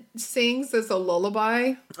Ed sings as a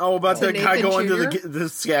lullaby. Oh, about the guy Nathan going Jr.? to the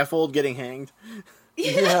scaffold getting hanged.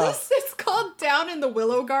 Yes, it's called Down in the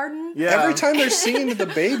Willow Garden. Yeah. Every time they're singing to the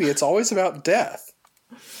baby, it's always about death.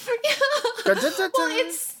 Well,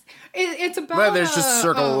 it's about Well, there's just a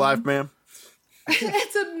circle of life, man.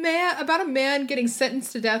 It's about a man getting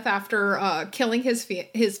sentenced to death after killing his fiance.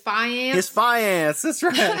 His fiance, that's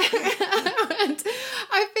right. And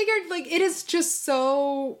I figured, like, it is just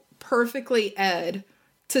so perfectly Ed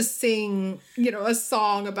to sing, a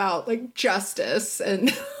song about like justice and.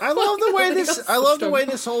 I love the way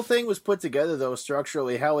this whole thing was put together, though,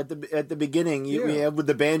 structurally. How at the beginning, you have with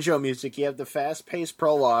the banjo music, you have the fast-paced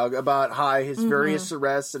prologue about his various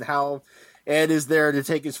arrests and how Ed is there to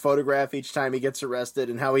take his photograph each time he gets arrested,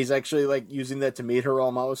 and how he's actually like using that to meet her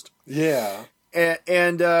almost. Yeah.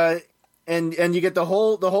 And you get the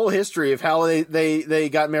whole history of how they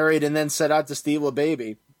got married and then set out to steal a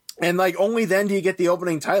baby. And like only then do you get the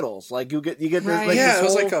opening titles. Like you get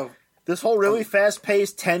Right. this whole really fast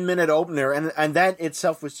paced 10-minute opener, and that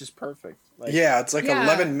itself was just perfect. Like, it's like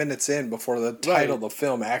 11 minutes in before the title of the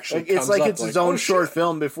film actually comes it's like up. it's its own short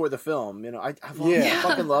film before the film. I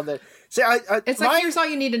fucking love that. See, it's like here's all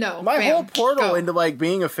you need to know. My Bam, whole portal go. into like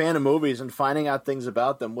being a fan of movies and finding out things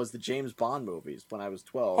about them was the James Bond movies when I was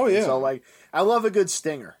 12. Oh, yeah. And so like I love a good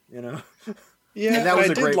stinger, Yeah, and that was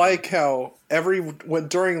I a did great like how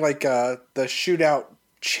during like the shootout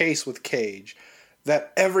chase with Cage,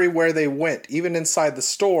 that everywhere they went, even inside the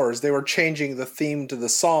stores, they were changing the theme to the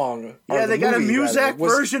song. Yeah, they got a Muzak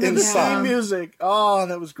version of the theme music. Oh,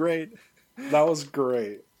 that was great. That was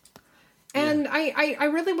great. And I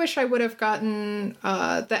really wish I would have gotten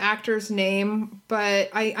the actor's name, but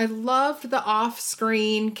I loved the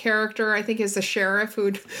off-screen character. I think is the sheriff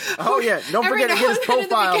who'd. Oh yeah! Don't forget to get his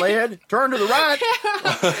profile, Ed. Turn to the right.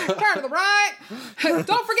 Turn to the right.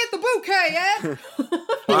 Don't forget the bouquet, Ed.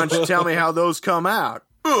 Why don't you tell me how those come out?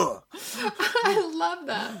 Ugh. I love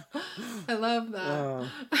that.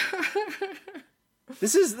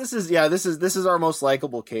 This is our most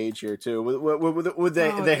likable Cage here too, with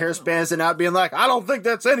the hair spans and not being like, I don't think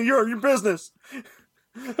that's any of your business.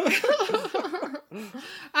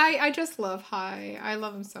 I just love High. I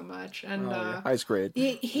love him so much, and High's great.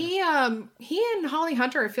 He and Holly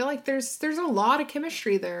Hunter, I feel like there's a lot of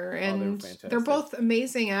chemistry there, and they're both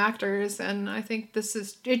amazing actors, and I think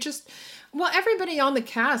everybody on the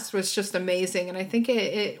cast was just amazing, and I think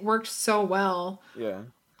it worked so well. Yeah.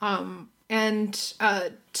 And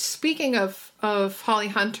speaking of Holly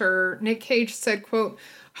Hunter, Nick Cage said, quote,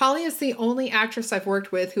 "Holly is the only actress I've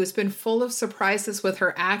worked with who has been full of surprises with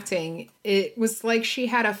her acting. It was like she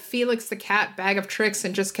had a Felix the Cat bag of tricks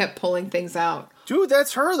and just kept pulling things out." Dude,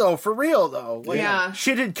 that's her though, for real though. Like, yeah.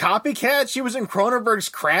 She did Copycat. She was in Cronenberg's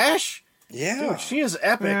Crash. Yeah. Dude, she is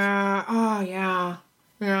epic. Yeah. Oh, yeah.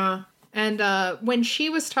 Yeah. And when she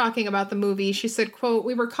was talking about the movie, she said, quote,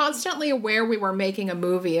 "We were constantly aware we were making a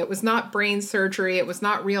movie. It was not brain surgery. It was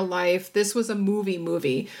not real life. This was a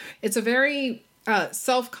movie. It's a very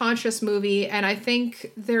self-conscious movie, and I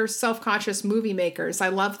think they're self-conscious movie makers. I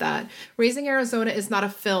love that. Raising Arizona is not a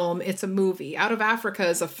film. It's a movie. Out of Africa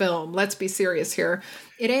is a film. Let's be serious here.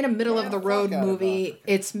 It ain't a middle-of-the-road movie.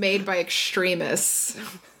 It's made by extremists."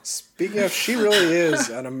 Speaking of, she really is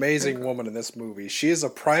an amazing woman in this movie. She is a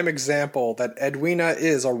prime example that Edwina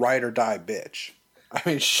is a ride or die bitch. I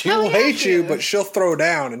mean, she'll hate you, but she'll throw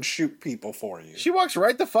down and shoot people for you. She walks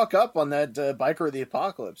right the fuck up on that Biker of the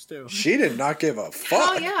Apocalypse, too. She did not give a fuck.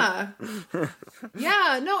 Oh, yeah.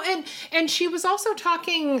 Yeah, no, and she was also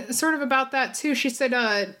talking sort of about that, too. She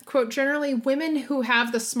said, quote, "Generally, women who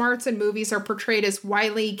have the smarts in movies are portrayed as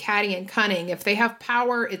wily, catty, and cunning. If they have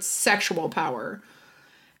power, it's sexual power."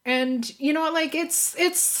 And like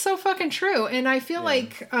it's so fucking true. And I feel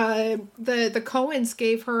like the Coens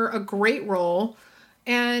gave her a great role,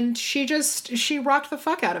 and she rocked the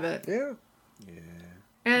fuck out of it. Yeah.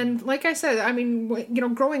 And like I said, I mean,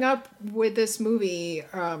 growing up with this movie,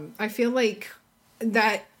 I feel like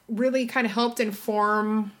that really kind of helped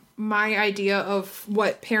inform my idea of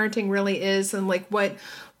what parenting really is, and like what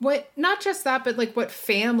not just that, but like what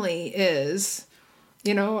family is.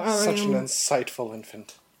 Such an insightful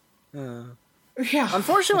infant. Yeah.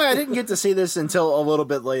 Unfortunately, I didn't get to see this until a little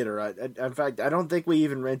bit later. In fact, I don't think we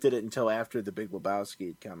even rented it until after The Big Lebowski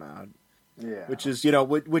had come out. Yeah. Which is,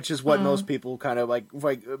 what most people kind of like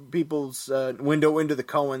people's window into the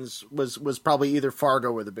Coens was probably either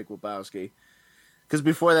Fargo or The Big Lebowski. Because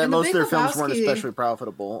before that, most of their films weren't especially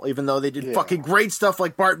profitable, even though they did fucking great stuff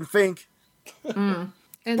like Barton Fink.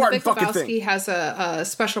 And The Big Lebowski has a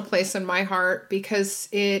special place in my heart because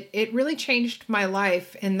it really changed my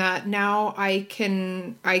life in that now I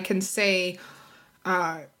can say,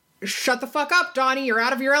 shut the fuck up, Donnie, you're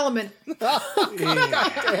out of your element.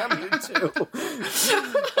 Damn, you too.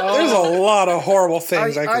 There's a lot of horrible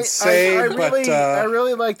things I could say, I but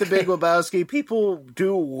really like The Big Lebowski. People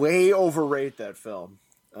do way overrate that film.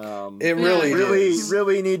 It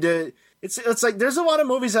really need to... It's like there's a lot of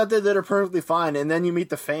movies out there that are perfectly fine, and then you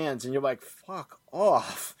meet the fans, and you're like, "Fuck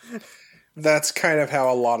off." That's kind of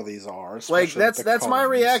how a lot of these are. Like that's my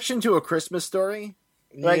reaction to A Christmas Story.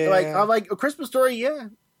 Like I'm like A Christmas Story. Yeah,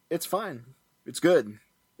 it's fine. It's good.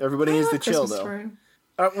 Everybody needs to chill though.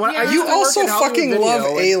 You also fucking love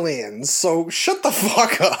aliens, so shut the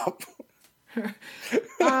fuck up.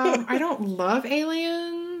 I don't love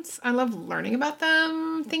aliens. I love learning about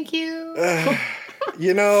them. Thank you.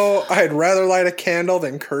 I'd rather light a candle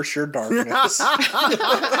than curse your darkness.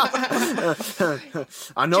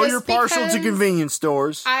 I know you're partial to convenience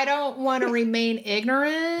stores. I don't want to remain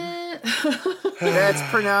ignorant. That's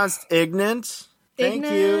pronounced ignorant. Thank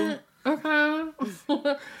you. Okay.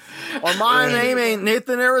 Or my name ain't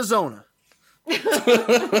Nathan Arizona.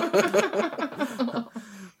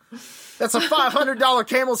 That's a $500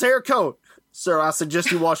 camel's hair coat. Sir, I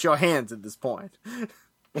suggest you wash your hands at this point.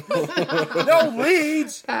 No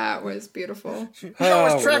leads. That was beautiful.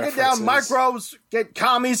 I was tracking down microbes, get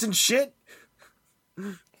commies and shit.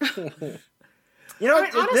 Honestly,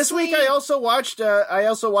 this week I also watched an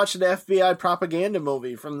FBI propaganda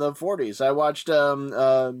movie from the 40s. I watched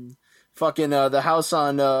The House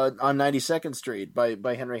on 92nd Street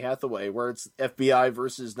by Henry Hathaway, where it's FBI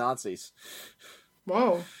versus Nazis.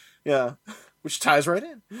 Whoa. Yeah, which ties right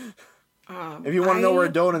in. If you want to know where a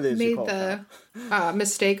donut is, you call the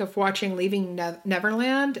mistake of watching Leaving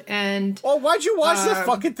Neverland, and why'd you watch that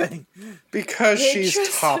fucking thing? Because she's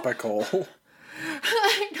topical.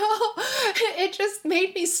 I know. It just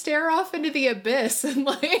made me stare off into the abyss and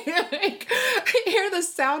like hear the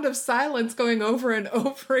sound of silence going over and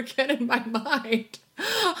over again in my mind.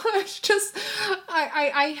 It's just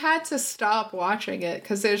I had to stop watching it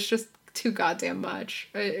because there's just too goddamn much.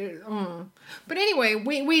 But anyway,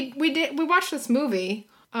 we watched this movie.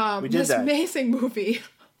 Amazing movie.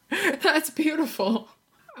 That's beautiful.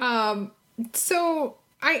 So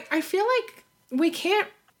I feel like we can't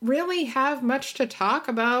really have much to talk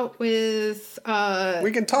about with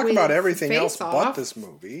we can talk about everything else but this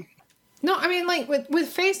movie. No, I mean like with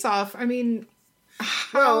Face Off, I mean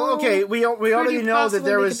we already know that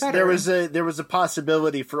there was a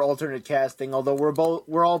possibility for alternate casting, although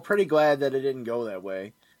we're all pretty glad that it didn't go that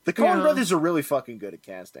way. The Coen brothers are really fucking good at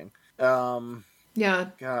casting. Yeah.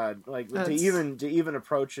 God, like to even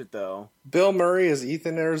approach it though. Bill Murray as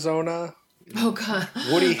Ethan Arizona. Oh God.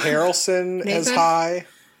 Woody Harrelson as High.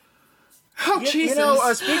 Oh Jesus!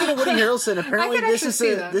 Speaking of Woody Harrelson, apparently this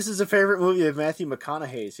is a favorite movie of Matthew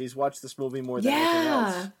McConaughey's. He's watched this movie more than anything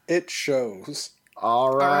else. It shows.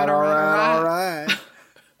 All right.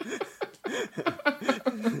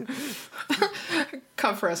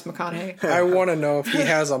 Come for us, McConaughey. I want to know if he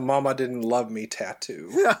has a "Mama Didn't Love Me" tattoo.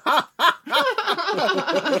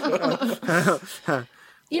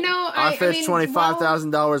 I fetched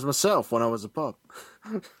 $25,000 myself when I was a pup.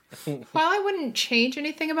 While I wouldn't change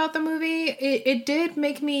anything about the movie, it did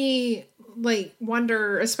make me like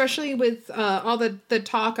wonder, especially with all the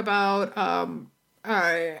talk about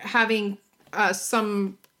having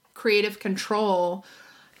some creative control.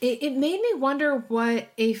 It made me wonder what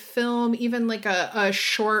a film, even like a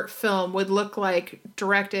short film, would look like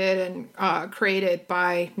directed and created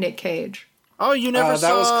by Nick Cage. Oh, you never saw...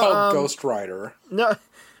 That was called Ghost Rider. No...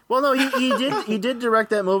 Well, no, he did direct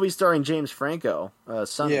that movie starring James Franco,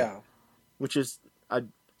 Sonny. Yeah. Which is...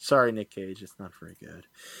 sorry, Nick Cage, it's not very good.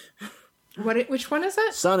 Which one is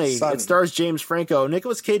it? Sonny. It stars James Franco.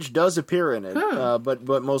 Nicolas Cage does appear in it, but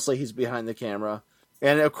mostly he's behind the camera.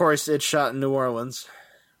 And, of course, it's shot in New Orleans.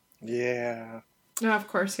 Yeah. Oh, of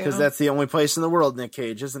course, yeah. Because that's the only place in the world, Nick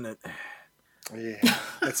Cage, isn't it? Yeah,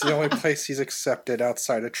 it's the only place he's accepted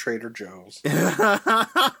outside of Trader Joe's.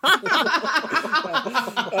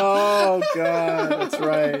 Oh, God, that's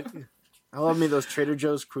right. I love me those Trader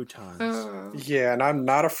Joe's croutons. Yeah, and I'm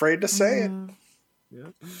not afraid to say it.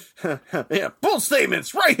 Yeah, bold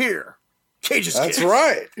statements right here. Cage's That's Kids.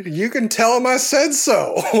 right. You can tell him I said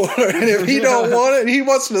so. And if he don't want it, he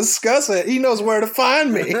wants to discuss it, he knows where to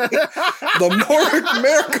find me. The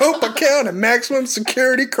Maricopa County Maximum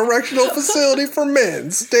Security Correctional Facility for Men,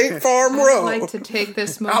 State Farm I'd Road. like to take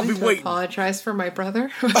this moment to apologize for my brother.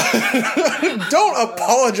 Don't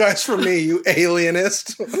apologize for me, you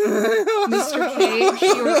alienist. Mr. Cage,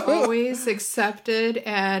 you are always accepted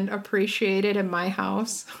and appreciated in my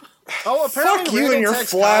house. Oh, apparently Fuck you and your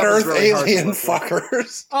flat earth alien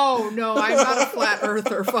fuckers. Oh, no, I'm not a flat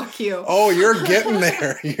earther. Fuck you. Oh, you're getting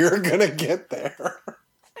there. You're gonna get there.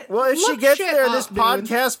 Well, if she gets there, this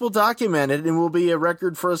podcast will document it and will be a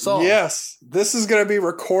record for us all. Yes, this is going to be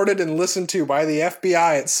recorded and listened to by the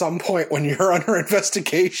FBI at some point when you're under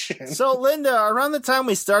investigation. So, Linda, around the time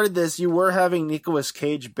we started this, you were having Nicolas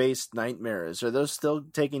Cage-based nightmares. Are those still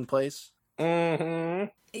taking place? Mm-hmm.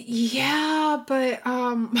 Yeah, but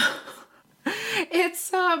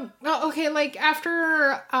it's okay. Like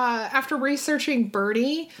after researching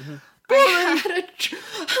Birdie,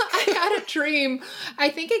 I had a dream. I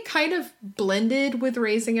think it kind of blended with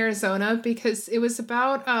Raising Arizona because it was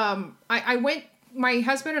about my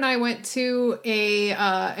husband and I went to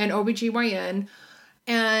an OBGYN,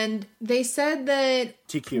 and they said that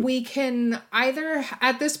TQ. we can either,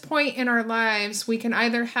 at this point in our lives, we can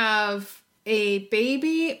either have a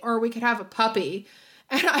baby or we could have a puppy.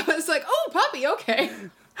 And I was like, oh, puppy, okay. And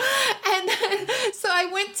then, so I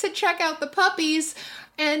went to check out the puppies,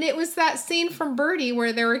 and it was that scene from Birdie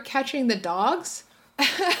where they were catching the dogs.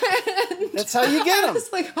 That's how you get them. I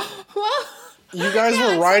was like, well... You guys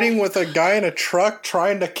were riding with a guy in a truck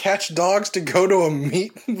trying to catch dogs to go to a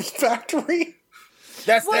meat factory?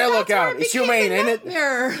 That's their lookout. It's humane, ain't it?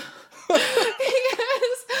 Yes,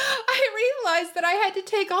 I realized that I had to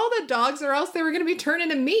take all the dogs or else they were going to be turned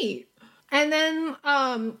into meat. And then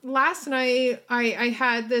last night I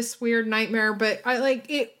had this weird nightmare, but I like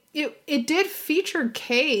it. It did feature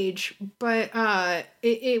Cage, but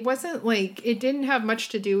it wasn't like, it didn't have much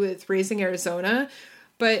to do with Raising Arizona.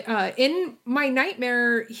 But in my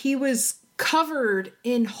nightmare, he was covered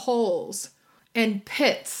in holes and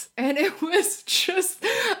pits, and it was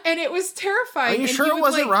terrifying. Are you sure it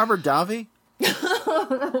wasn't Robert Davi?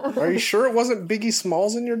 Are you sure it wasn't Biggie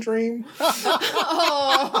Smalls in your dream?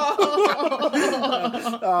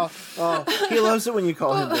 He loves it when you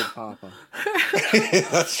call him Big Papa.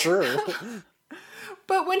 That's true.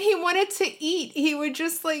 But when he wanted to eat, he would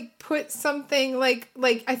just like put something like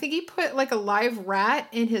I think he put like a live rat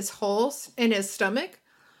in his holes in his stomach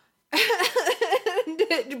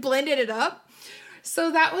and blended it up.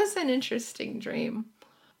 So that was an interesting dream.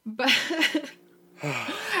 But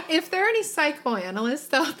if there are any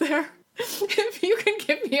psychoanalysts out there, if you can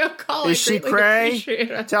give me a call, is she cray?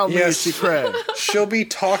 Tell me, yes, is she cray? She'll be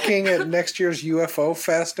talking at next year's UFO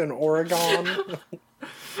Fest in Oregon.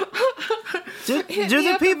 Do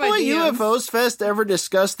the people at UFOs Fest ever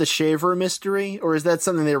discuss the Shaver mystery, or is that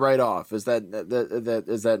something they write off? Is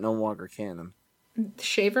that no longer canon?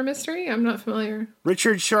 Shaver mystery? I'm not familiar.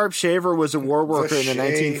 Richard Sharp Shaver was a war worker in the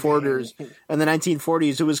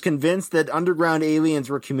 1940s who was convinced that underground aliens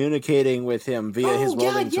were communicating with him via his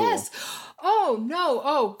welding tool. Yes. Oh no!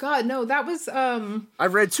 Oh god, no! That was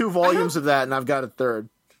I've read 2 volumes of that, and I've got a third.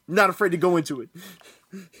 I'm not afraid to go into it.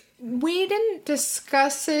 We didn't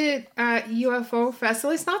discuss it at UFO Fest,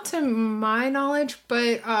 at least not to my knowledge,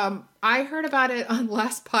 but I heard about it on the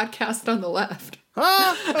last podcast on the left.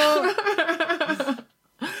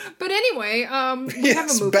 But anyway, we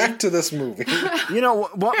have a movie. Back to this movie. You know,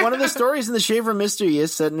 one of the stories in the Shaver mystery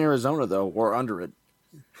is set in Arizona, though, or under it.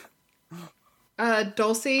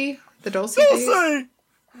 Dulce days. Dulce!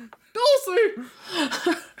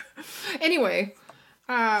 Anyway.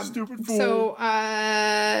 Stupid fool. So,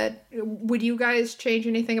 would you guys change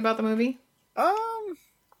anything about the movie? A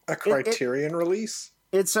Criterion release?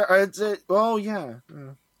 Well, yeah.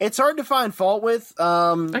 It's hard to find fault with.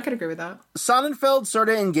 I could agree with that. Sonnenfeld sort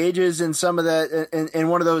of engages in some of that in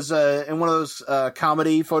one of those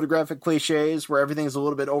comedy photographic cliches where everything's a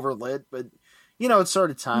little bit overlit, but you know, it's sort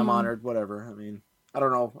of time honored. Whatever. I mean, I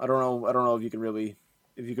don't know if you can really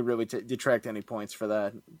detract any points for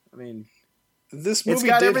that. I mean, this movie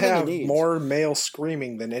did have more male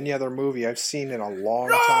screaming than any other movie I've seen in a long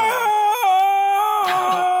time.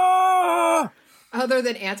 Other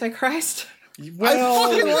than Antichrist?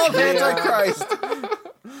 Well, I fucking love Antichrist.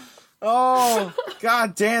 Oh,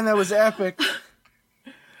 god damn, that was epic.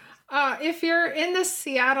 If you're in the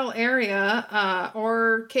Seattle area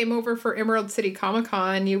or came over for Emerald City Comic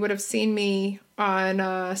Con, you would have seen me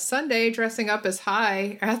on Sunday dressing up as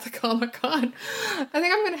High at the Comic Con. I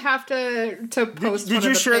think I'm going to have to post. Did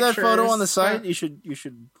you share that photo on the site? But You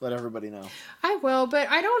should let everybody know. I will, but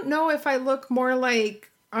I don't know if I look more like.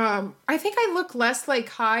 I think I look less like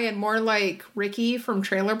High and more like Ricky from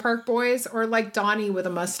Trailer Park Boys, or like Donnie with a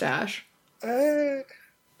mustache.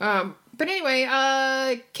 But anyway,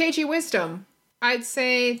 KG Wisdom. I'd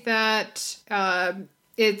say that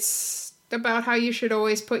it's about how you should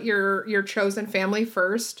always put your chosen family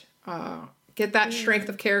first. Get that strength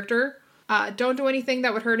of character. Don't do anything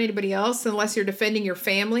that would hurt anybody else unless you're defending your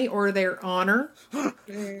family or their honor.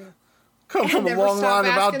 Come from a long line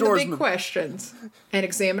of asking the big outdoorsmen. questions and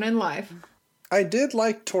examining life. I did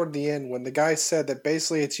like toward the end when the guy said that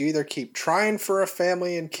basically it's you either keep trying for a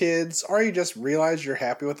family and kids or you just realize you're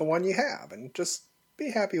happy with the one you have and just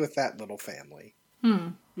be happy with that little family.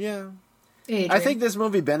 Yeah. Adrian. I think this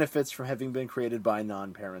movie benefits from having been created by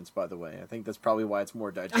non-parents, by the way. I think that's probably why it's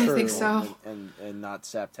more digestible I think so. and not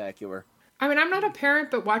saptacular. I mean, I'm not a parent,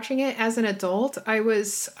 but watching it as an adult, I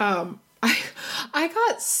was, I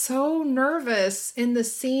got so nervous in the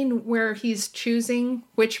scene where he's choosing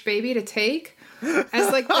which baby to take.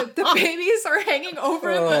 As like the babies are hanging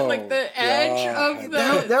over the edge of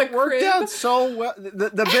That the worked crib. out so well.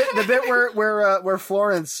 The bit where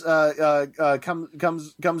Florence comes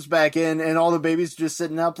back in and all the babies just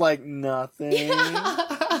sitting up like nothing.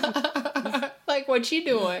 Like, what you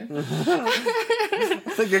doing? I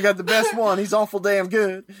think I got the best one. He's awful damn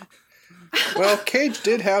good. Well, Cage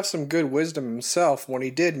did have some good wisdom himself when he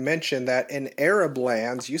did mention that in Arab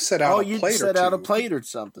lands you set out a you plate set or two. out a plate or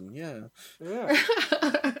something. Yeah. Yeah.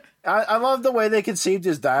 I love the way they conceived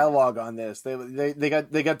his dialogue on this. They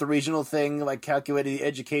got the regional thing, like calculating the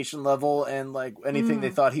education level and like anything they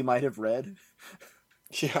thought he might have read.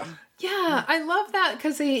 Yeah. Yeah, I love that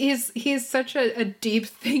because he's such a deep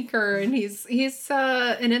thinker and he's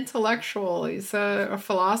an intellectual. He's a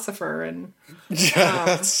philosopher and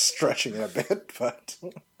That's stretching it a bit, but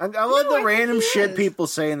I love the I think random he shit is. people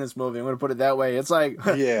say in this movie. I'm going to put it that way. It's like,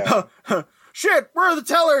 yeah. shit, where are the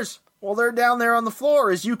tellers? Well, they're down there on the floor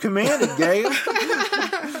as you commanded, Gabe.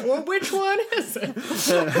 well, which one is it?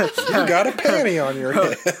 You got a panty on your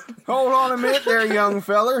head. Hold on a minute there, young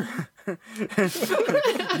feller. Do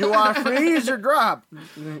I freeze or drop?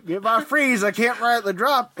 If I freeze, I can't rightly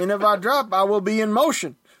drop. And if I drop, I will be in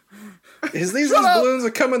motion. Is these Shut up. balloons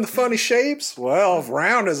that come in the funny shapes? Well,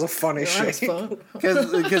 round is a funny That's shape. fun.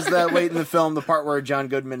 Because that late in the film, the part where John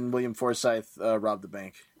Goodman and William Forsythe robbed the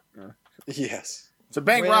bank. Yes. It's a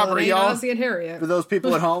bank Well, robbery, it ain't y'all. Ozzie and Harriet. For those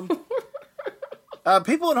people at home.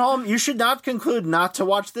 People at home, you should not conclude not to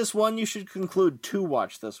watch this one. You should conclude to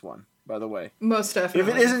watch this one, by the way. Most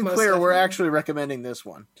definitely. If it isn't Most clear, we're definitely. actually recommending this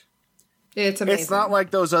one. It's amazing. It's not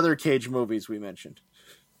like those other Cage movies we mentioned.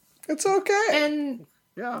 It's okay. And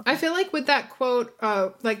Yeah. I feel like with that quote,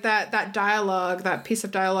 like that dialogue, that piece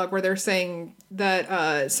of dialogue where they're saying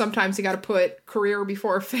that sometimes you got to put career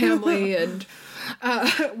before family and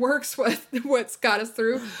works what's got us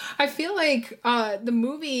through. I feel like the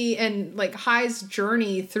movie and like High's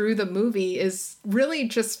journey through the movie is really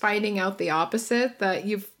just finding out the opposite, that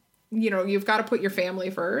you've got to put your family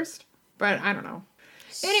first. But I don't know.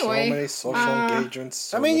 Anyway, so many social engagements.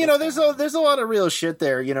 so I mean, little there's time. a lot of real shit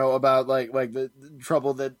there, about like the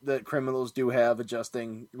trouble that criminals do have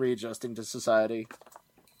readjusting to society,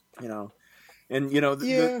 and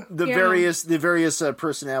Yeah. the various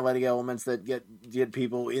personality elements that get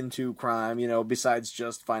people into crime, besides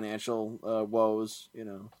just financial woes,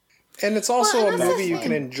 And it's also Well, a and that's movie the you thing.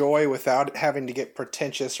 can enjoy without having to get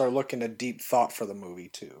pretentious or look into deep thought for the movie,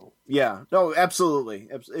 too. Yeah, no, absolutely.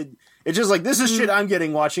 It's just like, this is shit I'm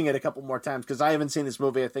getting watching it a couple more times, because I haven't seen this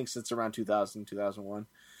movie, I think, since around 2000, 2001.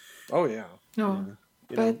 Oh, yeah. no.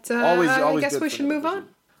 You know, But always I guess good we for should move on.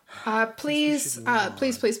 Please,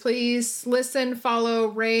 listen, follow,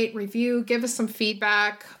 rate, review, give us some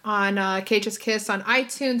feedback on Cage's Kiss on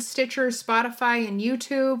iTunes, Stitcher, Spotify, and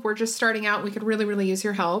YouTube. We're just starting out. We could really, really use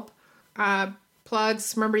your help.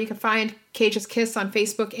 Plugs. Remember, you can find Cage's Kiss on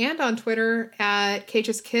Facebook and on Twitter at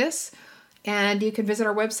Cage's Kiss. And you can visit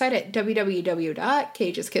our website at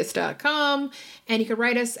www.cageskiss.com. And you can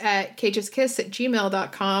write us at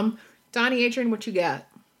cageskiss@gmail.com. Donnie, Adrian, what you got?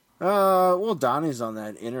 Well, Donnie's on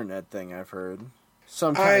that internet thing, I've heard.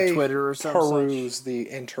 Some kind of Twitter or something. peruse the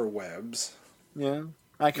interwebs. Yeah.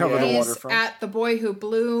 I cover the He's waterfront. at The Boy Who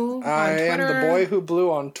Blew on I am Twitter. the boy who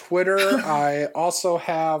blew on Twitter. I also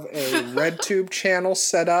have a RedTube channel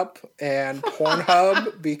set up and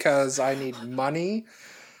Pornhub because I need money.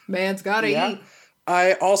 Man's gotta Yeah. eat.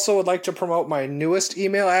 I also would like to promote my newest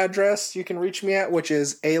email address you can reach me at, which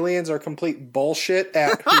is aliensarecomplete.bullshit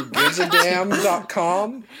at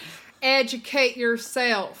whogivesadamn.com. Educate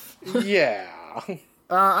yourself. Yeah.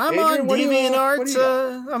 I'm Adrian, on what do you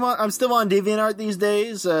DeviantArt. I'm still on DeviantArt these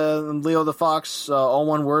days. I'm Leo the Fox, all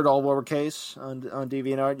one word, all lowercase on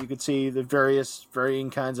DeviantArt. You can see the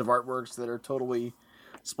varying kinds of artworks that are totally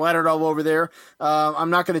splattered all over there. I'm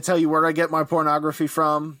not going to tell you where I get my pornography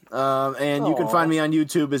from, and you can find me on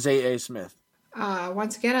YouTube as A.A. Smith.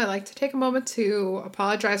 Once again, I'd like to take a moment to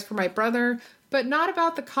apologize for my brother, but not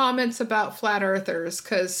about the comments about flat earthers,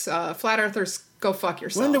 because flat earthers, go fuck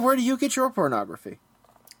yourself. Linda, where do you get your pornography?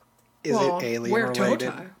 Is it alien where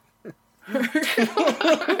related?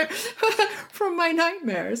 From my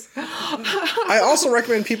nightmares. I also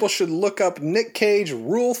recommend people should look up Nick Cage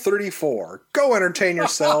Rule 34. Go entertain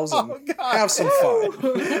yourselves and have some fun.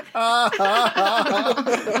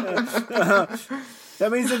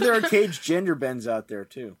 That means that there are caged gender bends out there,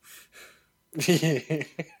 too.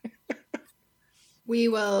 We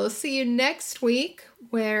will see you next week,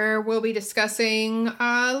 where we'll be discussing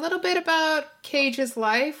a little bit about Cage's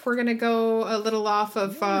life. We're going to go a little off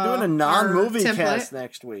of We're doing a non-movie cast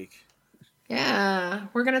next week. Yeah.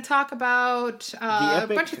 We're going to talk about a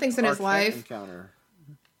bunch of things in his life. Encounter.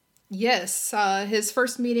 Yes. His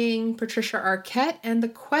first meeting Patricia Arquette and the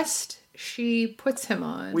quest she puts him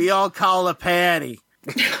on. We all call her Patty.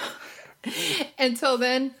 Until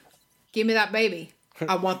then, give me that baby.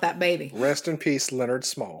 I want that baby. Rest in peace, Leonard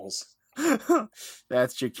Smalls.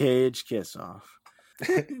 That's your Cage kiss off.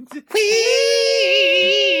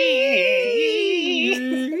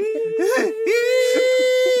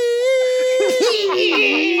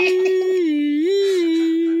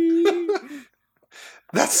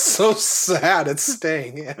 That's so sad. It's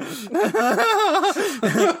staying in.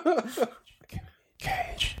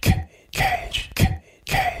 Cage, cage, cage, cage,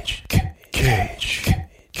 cage, cage, cage,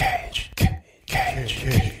 cage,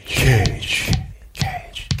 cage,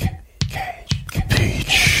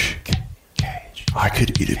 Peach. I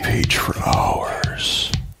could eat a peach for hours.